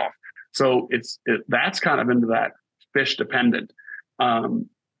are put off. So that's kind of into that fish dependent. But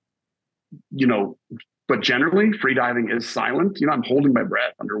generally free diving is silent. I'm holding my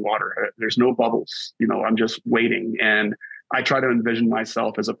breath underwater. There's no bubbles. I'm just waiting. And I try to envision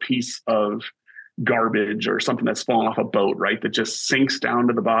myself as a piece of garbage or something that's fallen off a boat, right? That just sinks down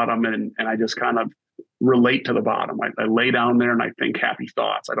to the bottom. And I just kind of relate to the bottom. I lay down there and I think happy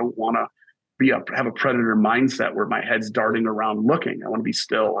thoughts. I don't want to have a predator mindset where my head's darting around looking. I want to be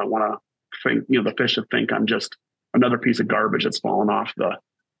still. I want to think, the fish would think I'm just another piece of garbage that's fallen off the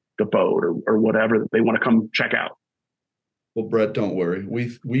boat or whatever that they want to come check out. Well, Brett, don't worry.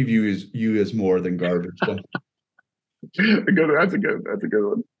 We view you as more than garbage. That's a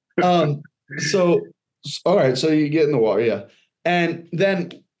good one. So, all right. So you get in the water. Yeah. And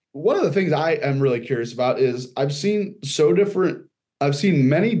then one of the things I am really curious about is I've seen so I've seen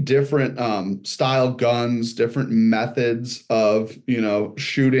many different style guns, different methods of,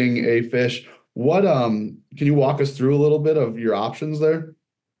 shooting a fish. What can you walk us through a little bit of your options there?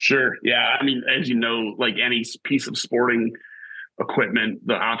 Sure. Yeah. I mean, as you know, like any piece of sporting equipment,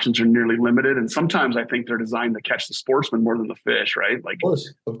 the options are nearly limited. And sometimes I think they're designed to catch the sportsman more than the fish, right? Like,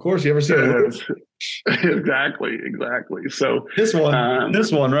 Of course. You ever see it? exactly. So this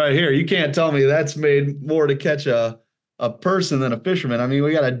one right here, you can't tell me that's made more to catch a person than a fisherman. I mean,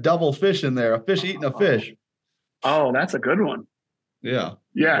 we got a double fish in there, a fish eating a fish. oh, that's a good one. Yeah.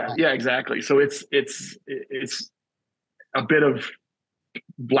 Yeah, exactly. So it's a bit of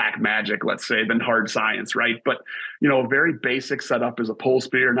black magic, let's say, than hard science, right? But a very basic setup is a pole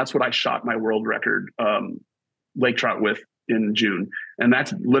spear, and that's what I shot my world record lake trout with in June. And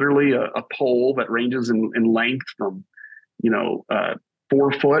that's literally a pole that ranges in length from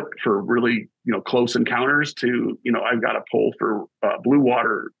 4 foot for really close encounters to I've got a pole for blue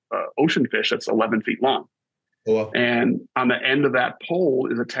water ocean fish that's 11 feet long. Oh, wow. And on the end of that pole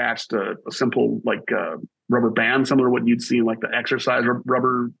is attached a simple rubber band, similar to what you'd see in like the exercise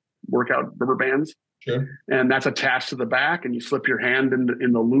rubber workout rubber bands. Sure. And that's attached to the back, and you slip your hand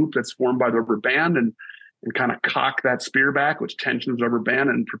in the loop that's formed by the rubber band and kind of cock that spear back, which tensions the rubber band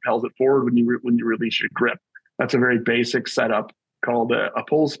and propels it forward when you release your grip. That's a very basic setup called a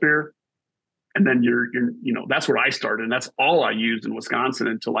pole spear. And then you're that's where I started, and that's all I used in Wisconsin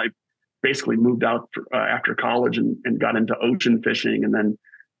until I basically moved out after college and got into ocean fishing, and then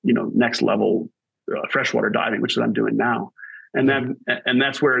next level freshwater diving, which is what I'm doing now. And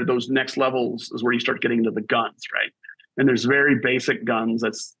that's where those next levels is where you start getting into the guns, right? And there's very basic guns.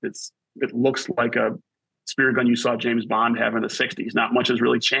 It looks like a spear gun you saw James Bond have in the 60s. Not much has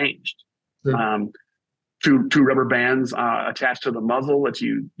really changed. Sure. Two rubber bands attached to the muzzle that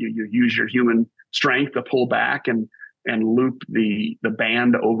you use your human strength to pull back and loop the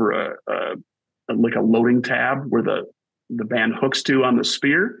band over a loading tab where the band hooks to on the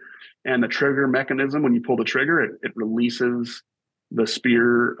spear. And the trigger mechanism, when you pull the trigger, it releases the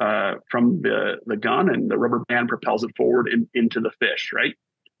spear from the gun, and the rubber band propels it forward into the fish, right?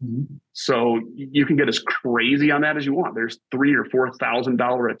 Mm-hmm. So you can get as crazy on that as you want. There's $3,000 or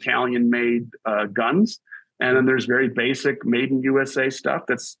 $4,000 Italian-made guns, and then there's very basic made in USA stuff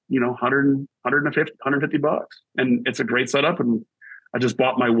that's $150, and it's a great setup. And I just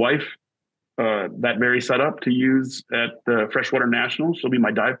bought my wife that very setup to use at the Freshwater Nationals. She'll be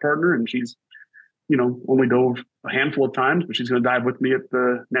my dive partner, and she's only dove a handful of times, but she's going to dive with me at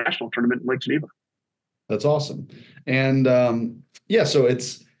the national tournament in Lake Geneva. That's awesome. And so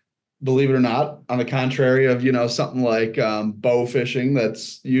it's, believe it or not, on the contrary of something like bow fishing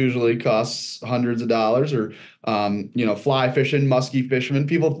that's usually costs hundreds of dollars, or fly fishing, musky fishermen.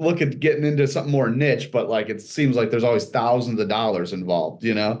 People look at getting into something more niche, but like it seems like there's always thousands of dollars involved.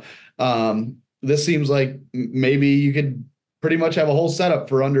 This seems like maybe you could pretty much have a whole setup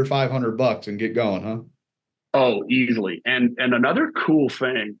for under $500 and get going, huh? Oh, easily. And another cool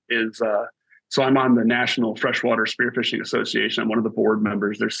thing is, so I'm on the National Freshwater Spearfishing Association. I'm one of the board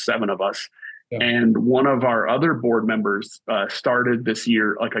members. There's 7 of us. Yeah. And one of our other board members started this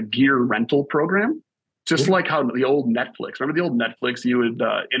year like a gear rental program, just like how the old Netflix. Remember the old Netflix? You would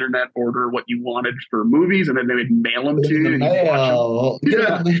internet order what you wanted for movies, and then they would mail them to you.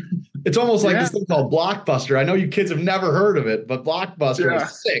 Yeah. It's almost like this thing called Blockbuster. I know you kids have never heard of it, but Blockbuster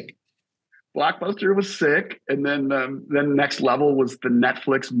was sick. Blockbuster was sick, and then next level was the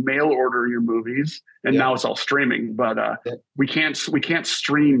Netflix mail order your movies, and now it's all streaming. But we can't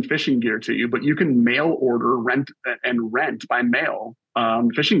stream fishing gear to you, but you can mail order, rent by mail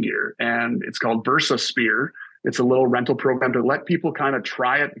fishing gear, and it's called Versa Spear. It's a little rental program to let people kind of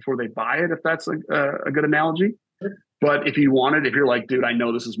try it before they buy it, if that's a good analogy. But if you're like, dude, I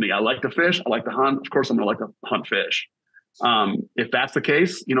know this is me. I like to fish. I like to hunt. Of course, I'm going to like to hunt fish. If that's the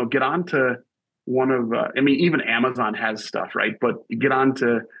case, get on to one of, even Amazon has stuff, right? But you get on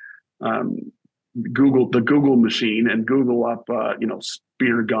to the Google machine and Google up,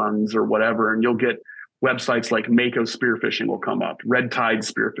 spear guns or whatever, and you'll get websites like Mako Spearfishing will come up. Red Tide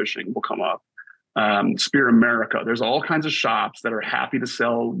Spearfishing will come up. Spear America. There's all kinds of shops that are happy to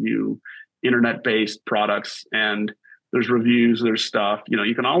sell you internet-based products, and there's reviews, there's stuff.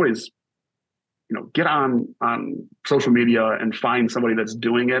 You can always get on social media and find somebody that's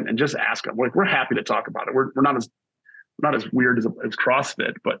doing it and just ask them. Like, we're happy to talk about it. We're not as weird as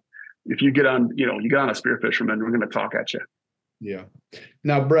CrossFit, but if you get on, you get on a spear fisherman, we're going to talk at you. Yeah.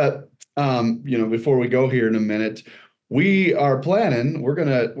 Now, Brett, before we go here in a minute, we are planning, we're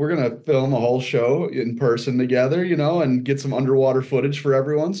gonna film a whole show in person together, and get some underwater footage for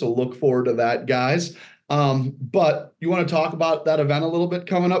everyone. So look forward to that, guys. But you want to talk about that event a little bit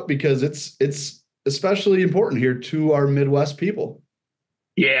coming up, because it's especially important here to our Midwest people.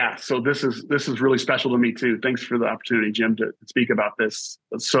 Yeah, so this is really special to me too. Thanks for the opportunity, Jim, to speak about this.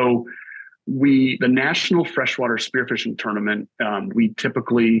 So the National Freshwater Spearfishing Tournament, we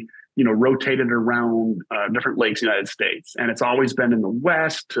typically, rotated around different lakes in the United States, and it's always been in the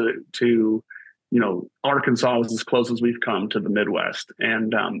West to Arkansas is as close as we've come to the Midwest.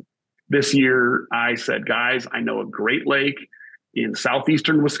 And this year I said, guys, I know a great lake in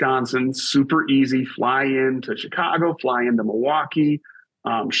southeastern Wisconsin, super easy, fly into Chicago, fly into Milwaukee,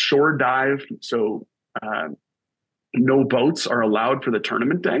 shore dive. So no boats are allowed for the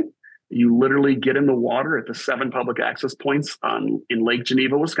tournament day. You literally get in the water at the 7 public access points in Lake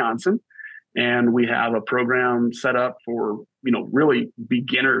Geneva, Wisconsin. And we have a program set up for, really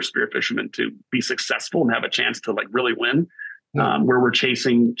beginner spearfishermen to be successful and have a chance to really win, where we're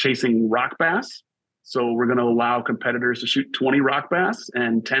chasing rock bass. So we're going to allow competitors to shoot 20 rock bass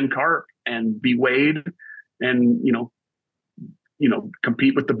and 10 carp and be weighed and,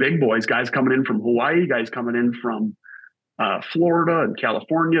 compete with the big boys, guys coming in from Hawaii, guys coming in from Florida and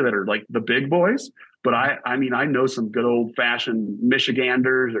California that are like the big boys. But I know some good old fashioned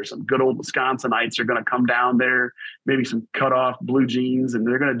Michiganders or some good old Wisconsinites are going to come down there, maybe some cut off blue jeans, and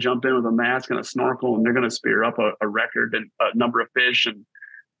they're going to jump in with a mask and a snorkel, and they're going to spear up a record and a number of fish.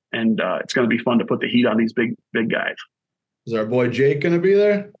 And it's going to be fun to put the heat on these big guys. Is our boy Jake going to be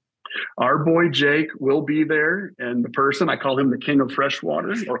there? Our boy Jake will be there. And the person, I call him the king of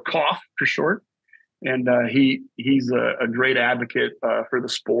freshwater, or Cough for short. And he's a great advocate for the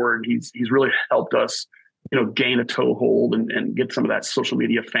sport. He's really helped us, gain a toehold and get some of that social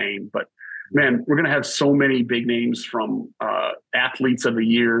media fame. But man, we're going to have so many big names from athletes of the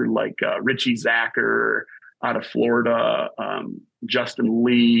year, like Richie Zacher out of Florida, Justin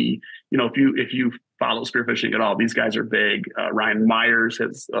Lee. If you follow spearfishing at all, these guys are big. Ryan Myers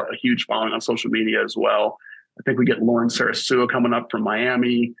has a huge following on social media as well. I think we get Lauren Sarasua coming up from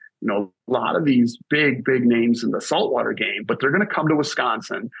Miami. A lot of these big names in the saltwater game, but they're going to come to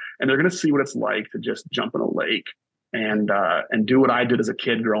Wisconsin and they're going to see what it's like to just jump in a lake and do what I did as a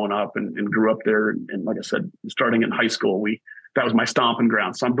kid growing up and grew up there. And like I said, starting in high school, that was my stomping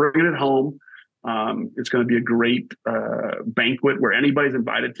ground. So I'm bringing it home. It's going to be a great banquet where anybody's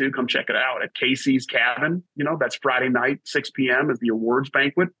invited to come check it out at Casey's Cabin. That's Friday night, 6 p.m. is the awards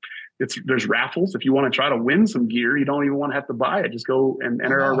banquet. There's raffles. If you want to try to win some gear, you don't even want to have to buy it. Just go and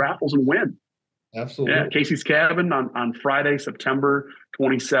enter our raffles and win. Absolutely. Yeah, Casey's Cabin on Friday, September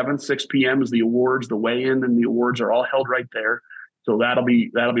 27th, 6 p.m. is the awards. The weigh-in and the awards are all held right there. So that'll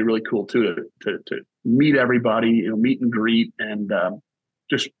be really cool too to meet everybody, meet and greet, and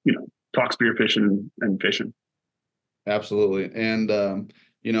just talk spearfishing and fishing. Absolutely. And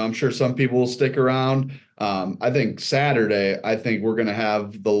I'm sure some people will stick around. I think Saturday, we're going to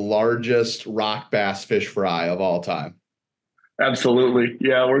have the largest rock bass fish fry of all time. Absolutely.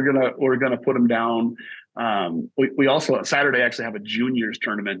 Yeah, we're gonna put them down. We also Saturday actually have a juniors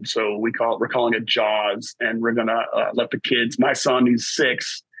tournament, so we're calling it Jaws, and we're gonna let the kids. My son, he's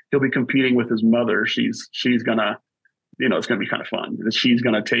 6. He'll be competing with his mother. She's gonna, it's gonna be kind of fun. She's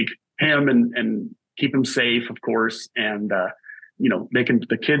gonna take him and keep him safe, of course, and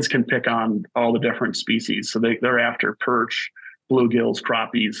the kids can pick on all the different species. So they're after perch, bluegills,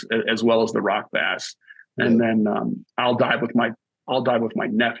 crappies, as well as the rock bass. And then I'll dive with my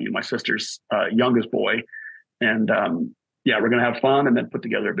nephew, my sister's youngest boy. And we're going to have fun and then put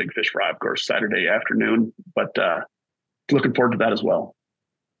together a big fish fry, of course, Saturday afternoon, but looking forward to that as well.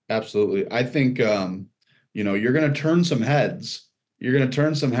 Absolutely. I think, you're going to turn some heads. You're going to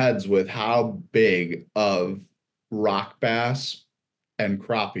turn some heads with how big of rock bass and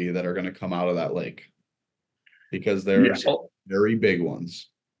crappie that are going to come out of that lake, because they're very big ones.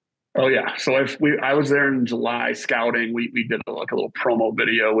 Oh yeah. So I was there in July scouting. We did a little promo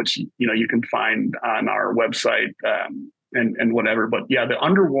video, which, you can find on our website and whatever. But yeah, the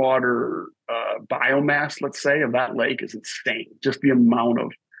underwater biomass, let's say, of that lake is insane. Just the amount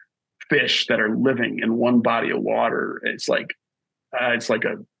of fish that are living in one body of water. It's like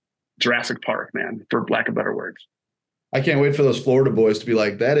a Jurassic Park, man, for lack of better words. I can't wait for those Florida boys to be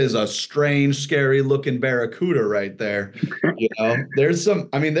like, that is a strange, scary looking barracuda right there. There's some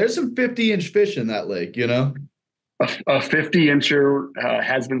 50-inch fish in that lake, A 50-incher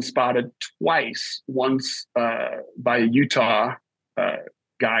has been spotted twice, once by a Utah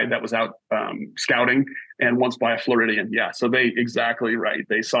guy that was out scouting, and once by a Floridian. Yeah. So exactly right.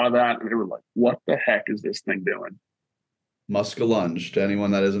 They saw that and they were like, what the heck is this thing doing? Muskellunge, to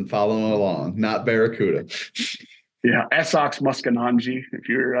anyone that isn't following along, not barracuda. Yeah, Essox muskinongi, if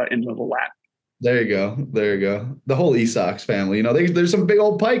you're into the Latin. There you go. There you go. The whole Esox family. You know, there's some big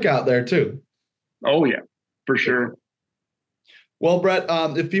old pike out there too. Oh yeah, for sure. Well, Brett,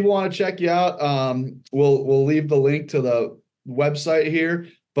 if people want to check you out, we'll leave the link to the website here.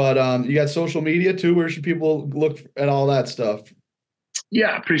 But you got social media too. Where should people look at all that stuff?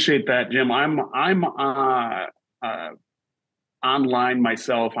 Yeah, appreciate that, Jim. I'm online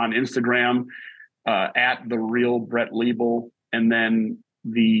myself on Instagram at the real Brett Leable, and then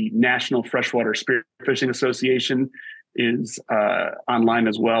the National Freshwater Spearfishing Association is online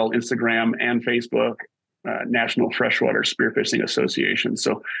as well, Instagram and Facebook. National Freshwater Spearfishing Association.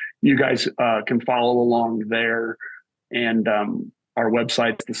 So you guys can follow along there, and our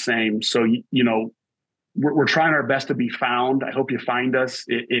website's the same. So you know, we're trying our best to be found. I hope you find us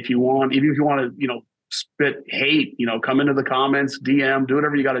if you want. Even if you want to, you know, spit hate, you know, come into the comments, DM, do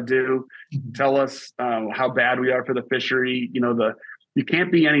whatever you got to do. Tell us how bad we are for the fishery. You know, you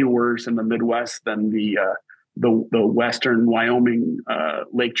can't be any worse in the Midwest than the Western Wyoming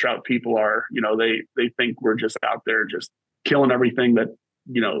lake trout people are. You know, they think we're just out there just killing everything that,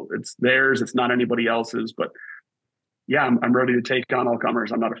 you know, it's theirs. It's not anybody else's. But yeah, I'm ready to take on all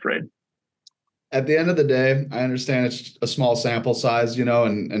comers. I'm not afraid. At the end of the day, I understand it's a small sample size, you know,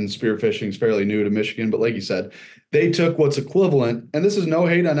 and spearfishing is fairly new to Michigan. But like you said, they took what's equivalent, and this is no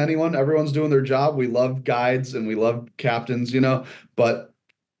hate on anyone. Everyone's doing their job. We love guides and we love captains, you know, but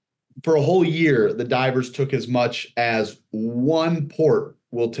for a whole year, the divers took as much as one port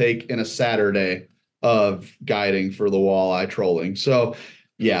will take in a Saturday of guiding for the walleye trolling. So,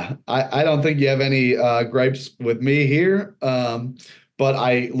 yeah, I don't think you have any gripes with me here, but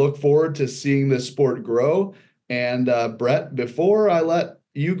I look forward to seeing this sport grow. And Brett, before I let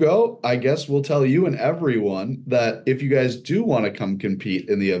you go, I guess we'll tell you and everyone that if you guys do want to come compete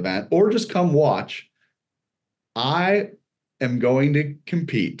in the event or just come watch, I am going to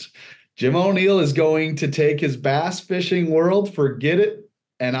compete. Jim O'Neill is going to take his bass fishing world, forget it,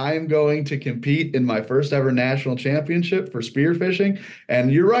 and I am going to compete in my first ever national championship for spearfishing.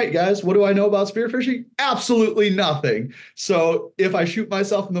 And you're right, guys. What do I know about spearfishing? Absolutely nothing. So if I shoot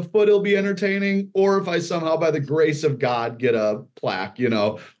myself in the foot, it'll be entertaining. Or if I somehow, by the grace of God, get a plaque, you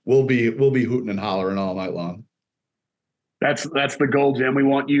know, we'll be hooting and hollering all night long. That's the goal, Jim. We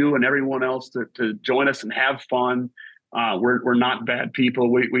want you and everyone else to join us and have fun. We're not bad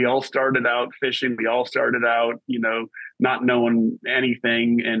people. We all started out fishing. We all started out, you know, not knowing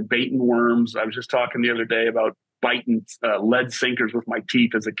anything and baiting worms. I was just talking the other day about biting lead sinkers with my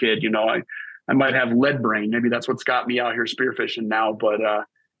teeth as a kid. You know, I might have lead brain. Maybe that's what's got me out here spearfishing now. But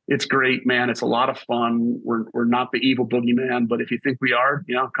it's great, man. It's a lot of fun. We're not the evil boogeyman, but if you think we are,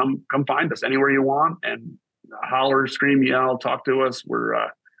 you know, come find us anywhere you want and holler, scream, yell, talk to us.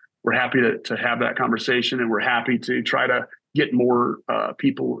 We're happy to have that conversation, and we're happy to try to get more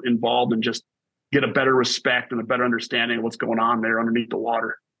people involved and just get a better respect and a better understanding of what's going on there underneath the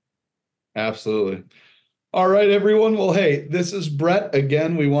water. Absolutely. All right, everyone. Well, hey, this is Brett.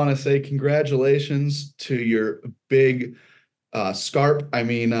 Again, we want to say congratulations to your big scarp. I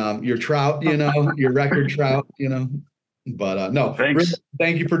mean, your trout, you know, your record trout, you know. But no, Thanks. Really,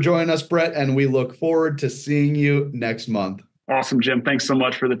 thank you for joining us, Brett, and we look forward to seeing you next month. Awesome, Jim. Thanks so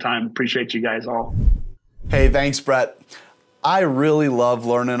much for the time. Appreciate you guys all. Hey, thanks, Brett. I really love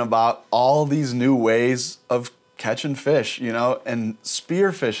learning about all these new ways of catching fish, you know, and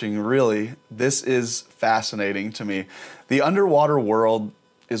spearfishing, really. This is fascinating to me. The underwater world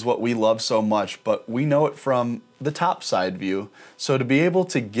is what we love so much, but we know it from the top side view. So to be able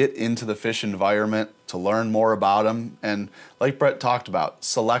to get into the fish environment, to learn more about them, and like Brett talked about,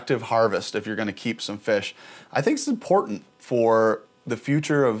 selective harvest if you're going to keep some fish, I think it's important for the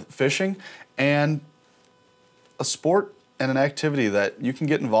future of fishing and a sport and an activity that you can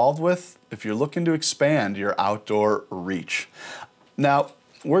get involved with if you're looking to expand your outdoor reach. Now,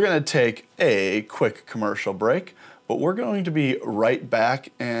 we're going to take a quick commercial break, but we're going to be right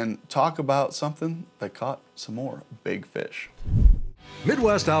back and talk about something that caught some more big fish.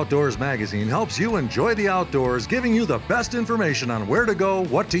 Midwest Outdoors Magazine helps you enjoy the outdoors, giving you the best information on where to go,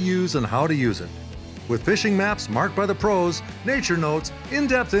 what to use, and how to use it. With fishing maps marked by the pros, nature notes,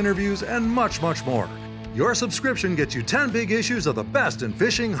 in-depth interviews, and much, much more. Your subscription gets you 10 big issues of the best in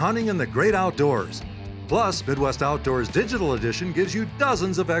fishing, hunting, and the great outdoors. Plus, Midwest Outdoors Digital Edition gives you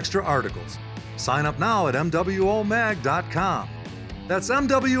dozens of extra articles. Sign up now at mwomag.com. That's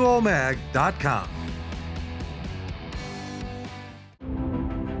mwomag.com.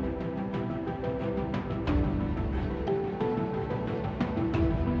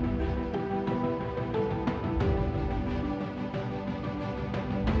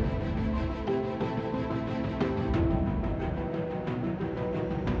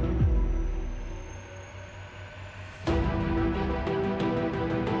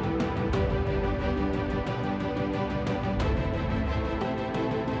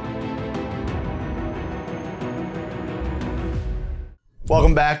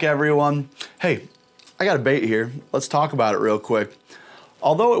 Welcome back, everyone. Hey, I got a bait here. Let's talk about it real quick.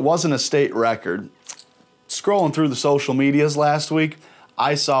 Although it wasn't a state record, scrolling through the social medias last week,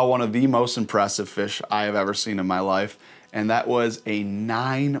 I saw one of the most impressive fish I have ever seen in my life, and that was a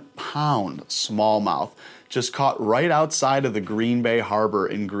 9-pound smallmouth. Just caught right outside of the Green Bay Harbor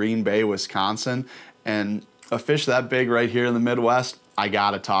in Green Bay, Wisconsin, and a fish that big right here in the Midwest, I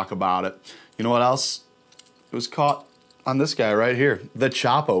gotta talk about it. You know what else? It was caught on this guy right here, the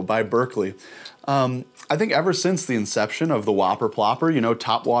Chapo by Berkley. I think ever since the inception of the Whopper Plopper, you know,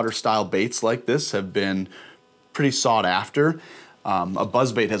 topwater style baits like this have been pretty sought after. A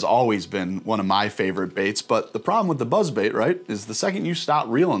buzzbait has always been one of my favorite baits, but the problem with the buzzbait, right, is the second you stop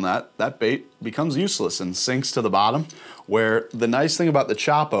reeling that bait becomes useless and sinks to the bottom, where the nice thing about the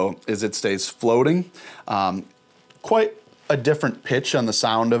Chapo is it stays floating, quite a different pitch on the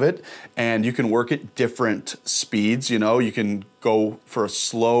sound of it, and you can work at different speeds. You know, you can go for a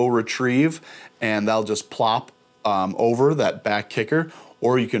slow retrieve and that'll just plop over that back kicker,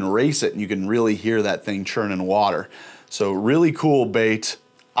 or you can race it and you can really hear that thing churning water. So really cool bait.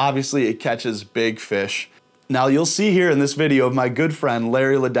 Obviously it catches big fish. Now you'll see here in this video of my good friend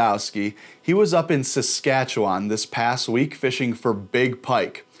Larry Ladowski, he was up in Saskatchewan this past week fishing for big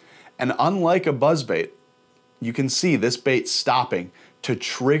pike. And unlike a buzzbait, you can see this bait stopping to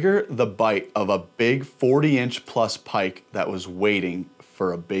trigger the bite of a big 40-inch plus pike that was waiting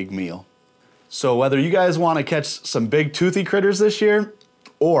for a big meal. So whether you guys want to catch some big toothy critters this year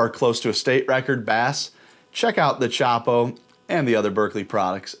or close to a state record bass, check out the Chapo and the other Berkley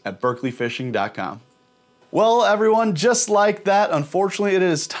products at berkleyfishing.com. Well, everyone, just like that, unfortunately, it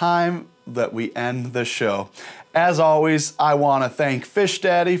is time that we end the show. As always, I want to thank Fish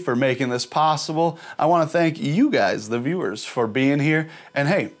Daddy for making this possible. I want to thank you guys, the viewers, for being here. And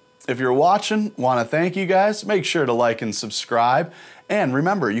hey, if you're watching, want to thank you guys, make sure to like and subscribe. And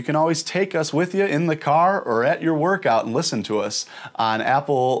remember, you can always take us with you in the car or at your workout and listen to us on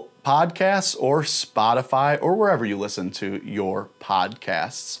Apple Podcasts or Spotify or wherever you listen to your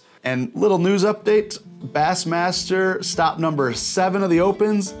podcasts. And little news update, Bassmaster stop number 7 of the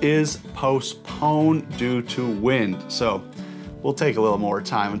Opens is postponed due to wind. So we'll take a little more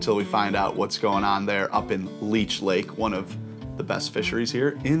time until we find out what's going on there up in Leech Lake, one of the best fisheries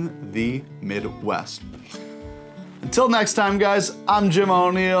here in the Midwest. Until next time, guys, I'm Jim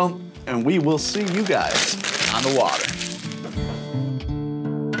O'Neill, and we will see you guys on the water.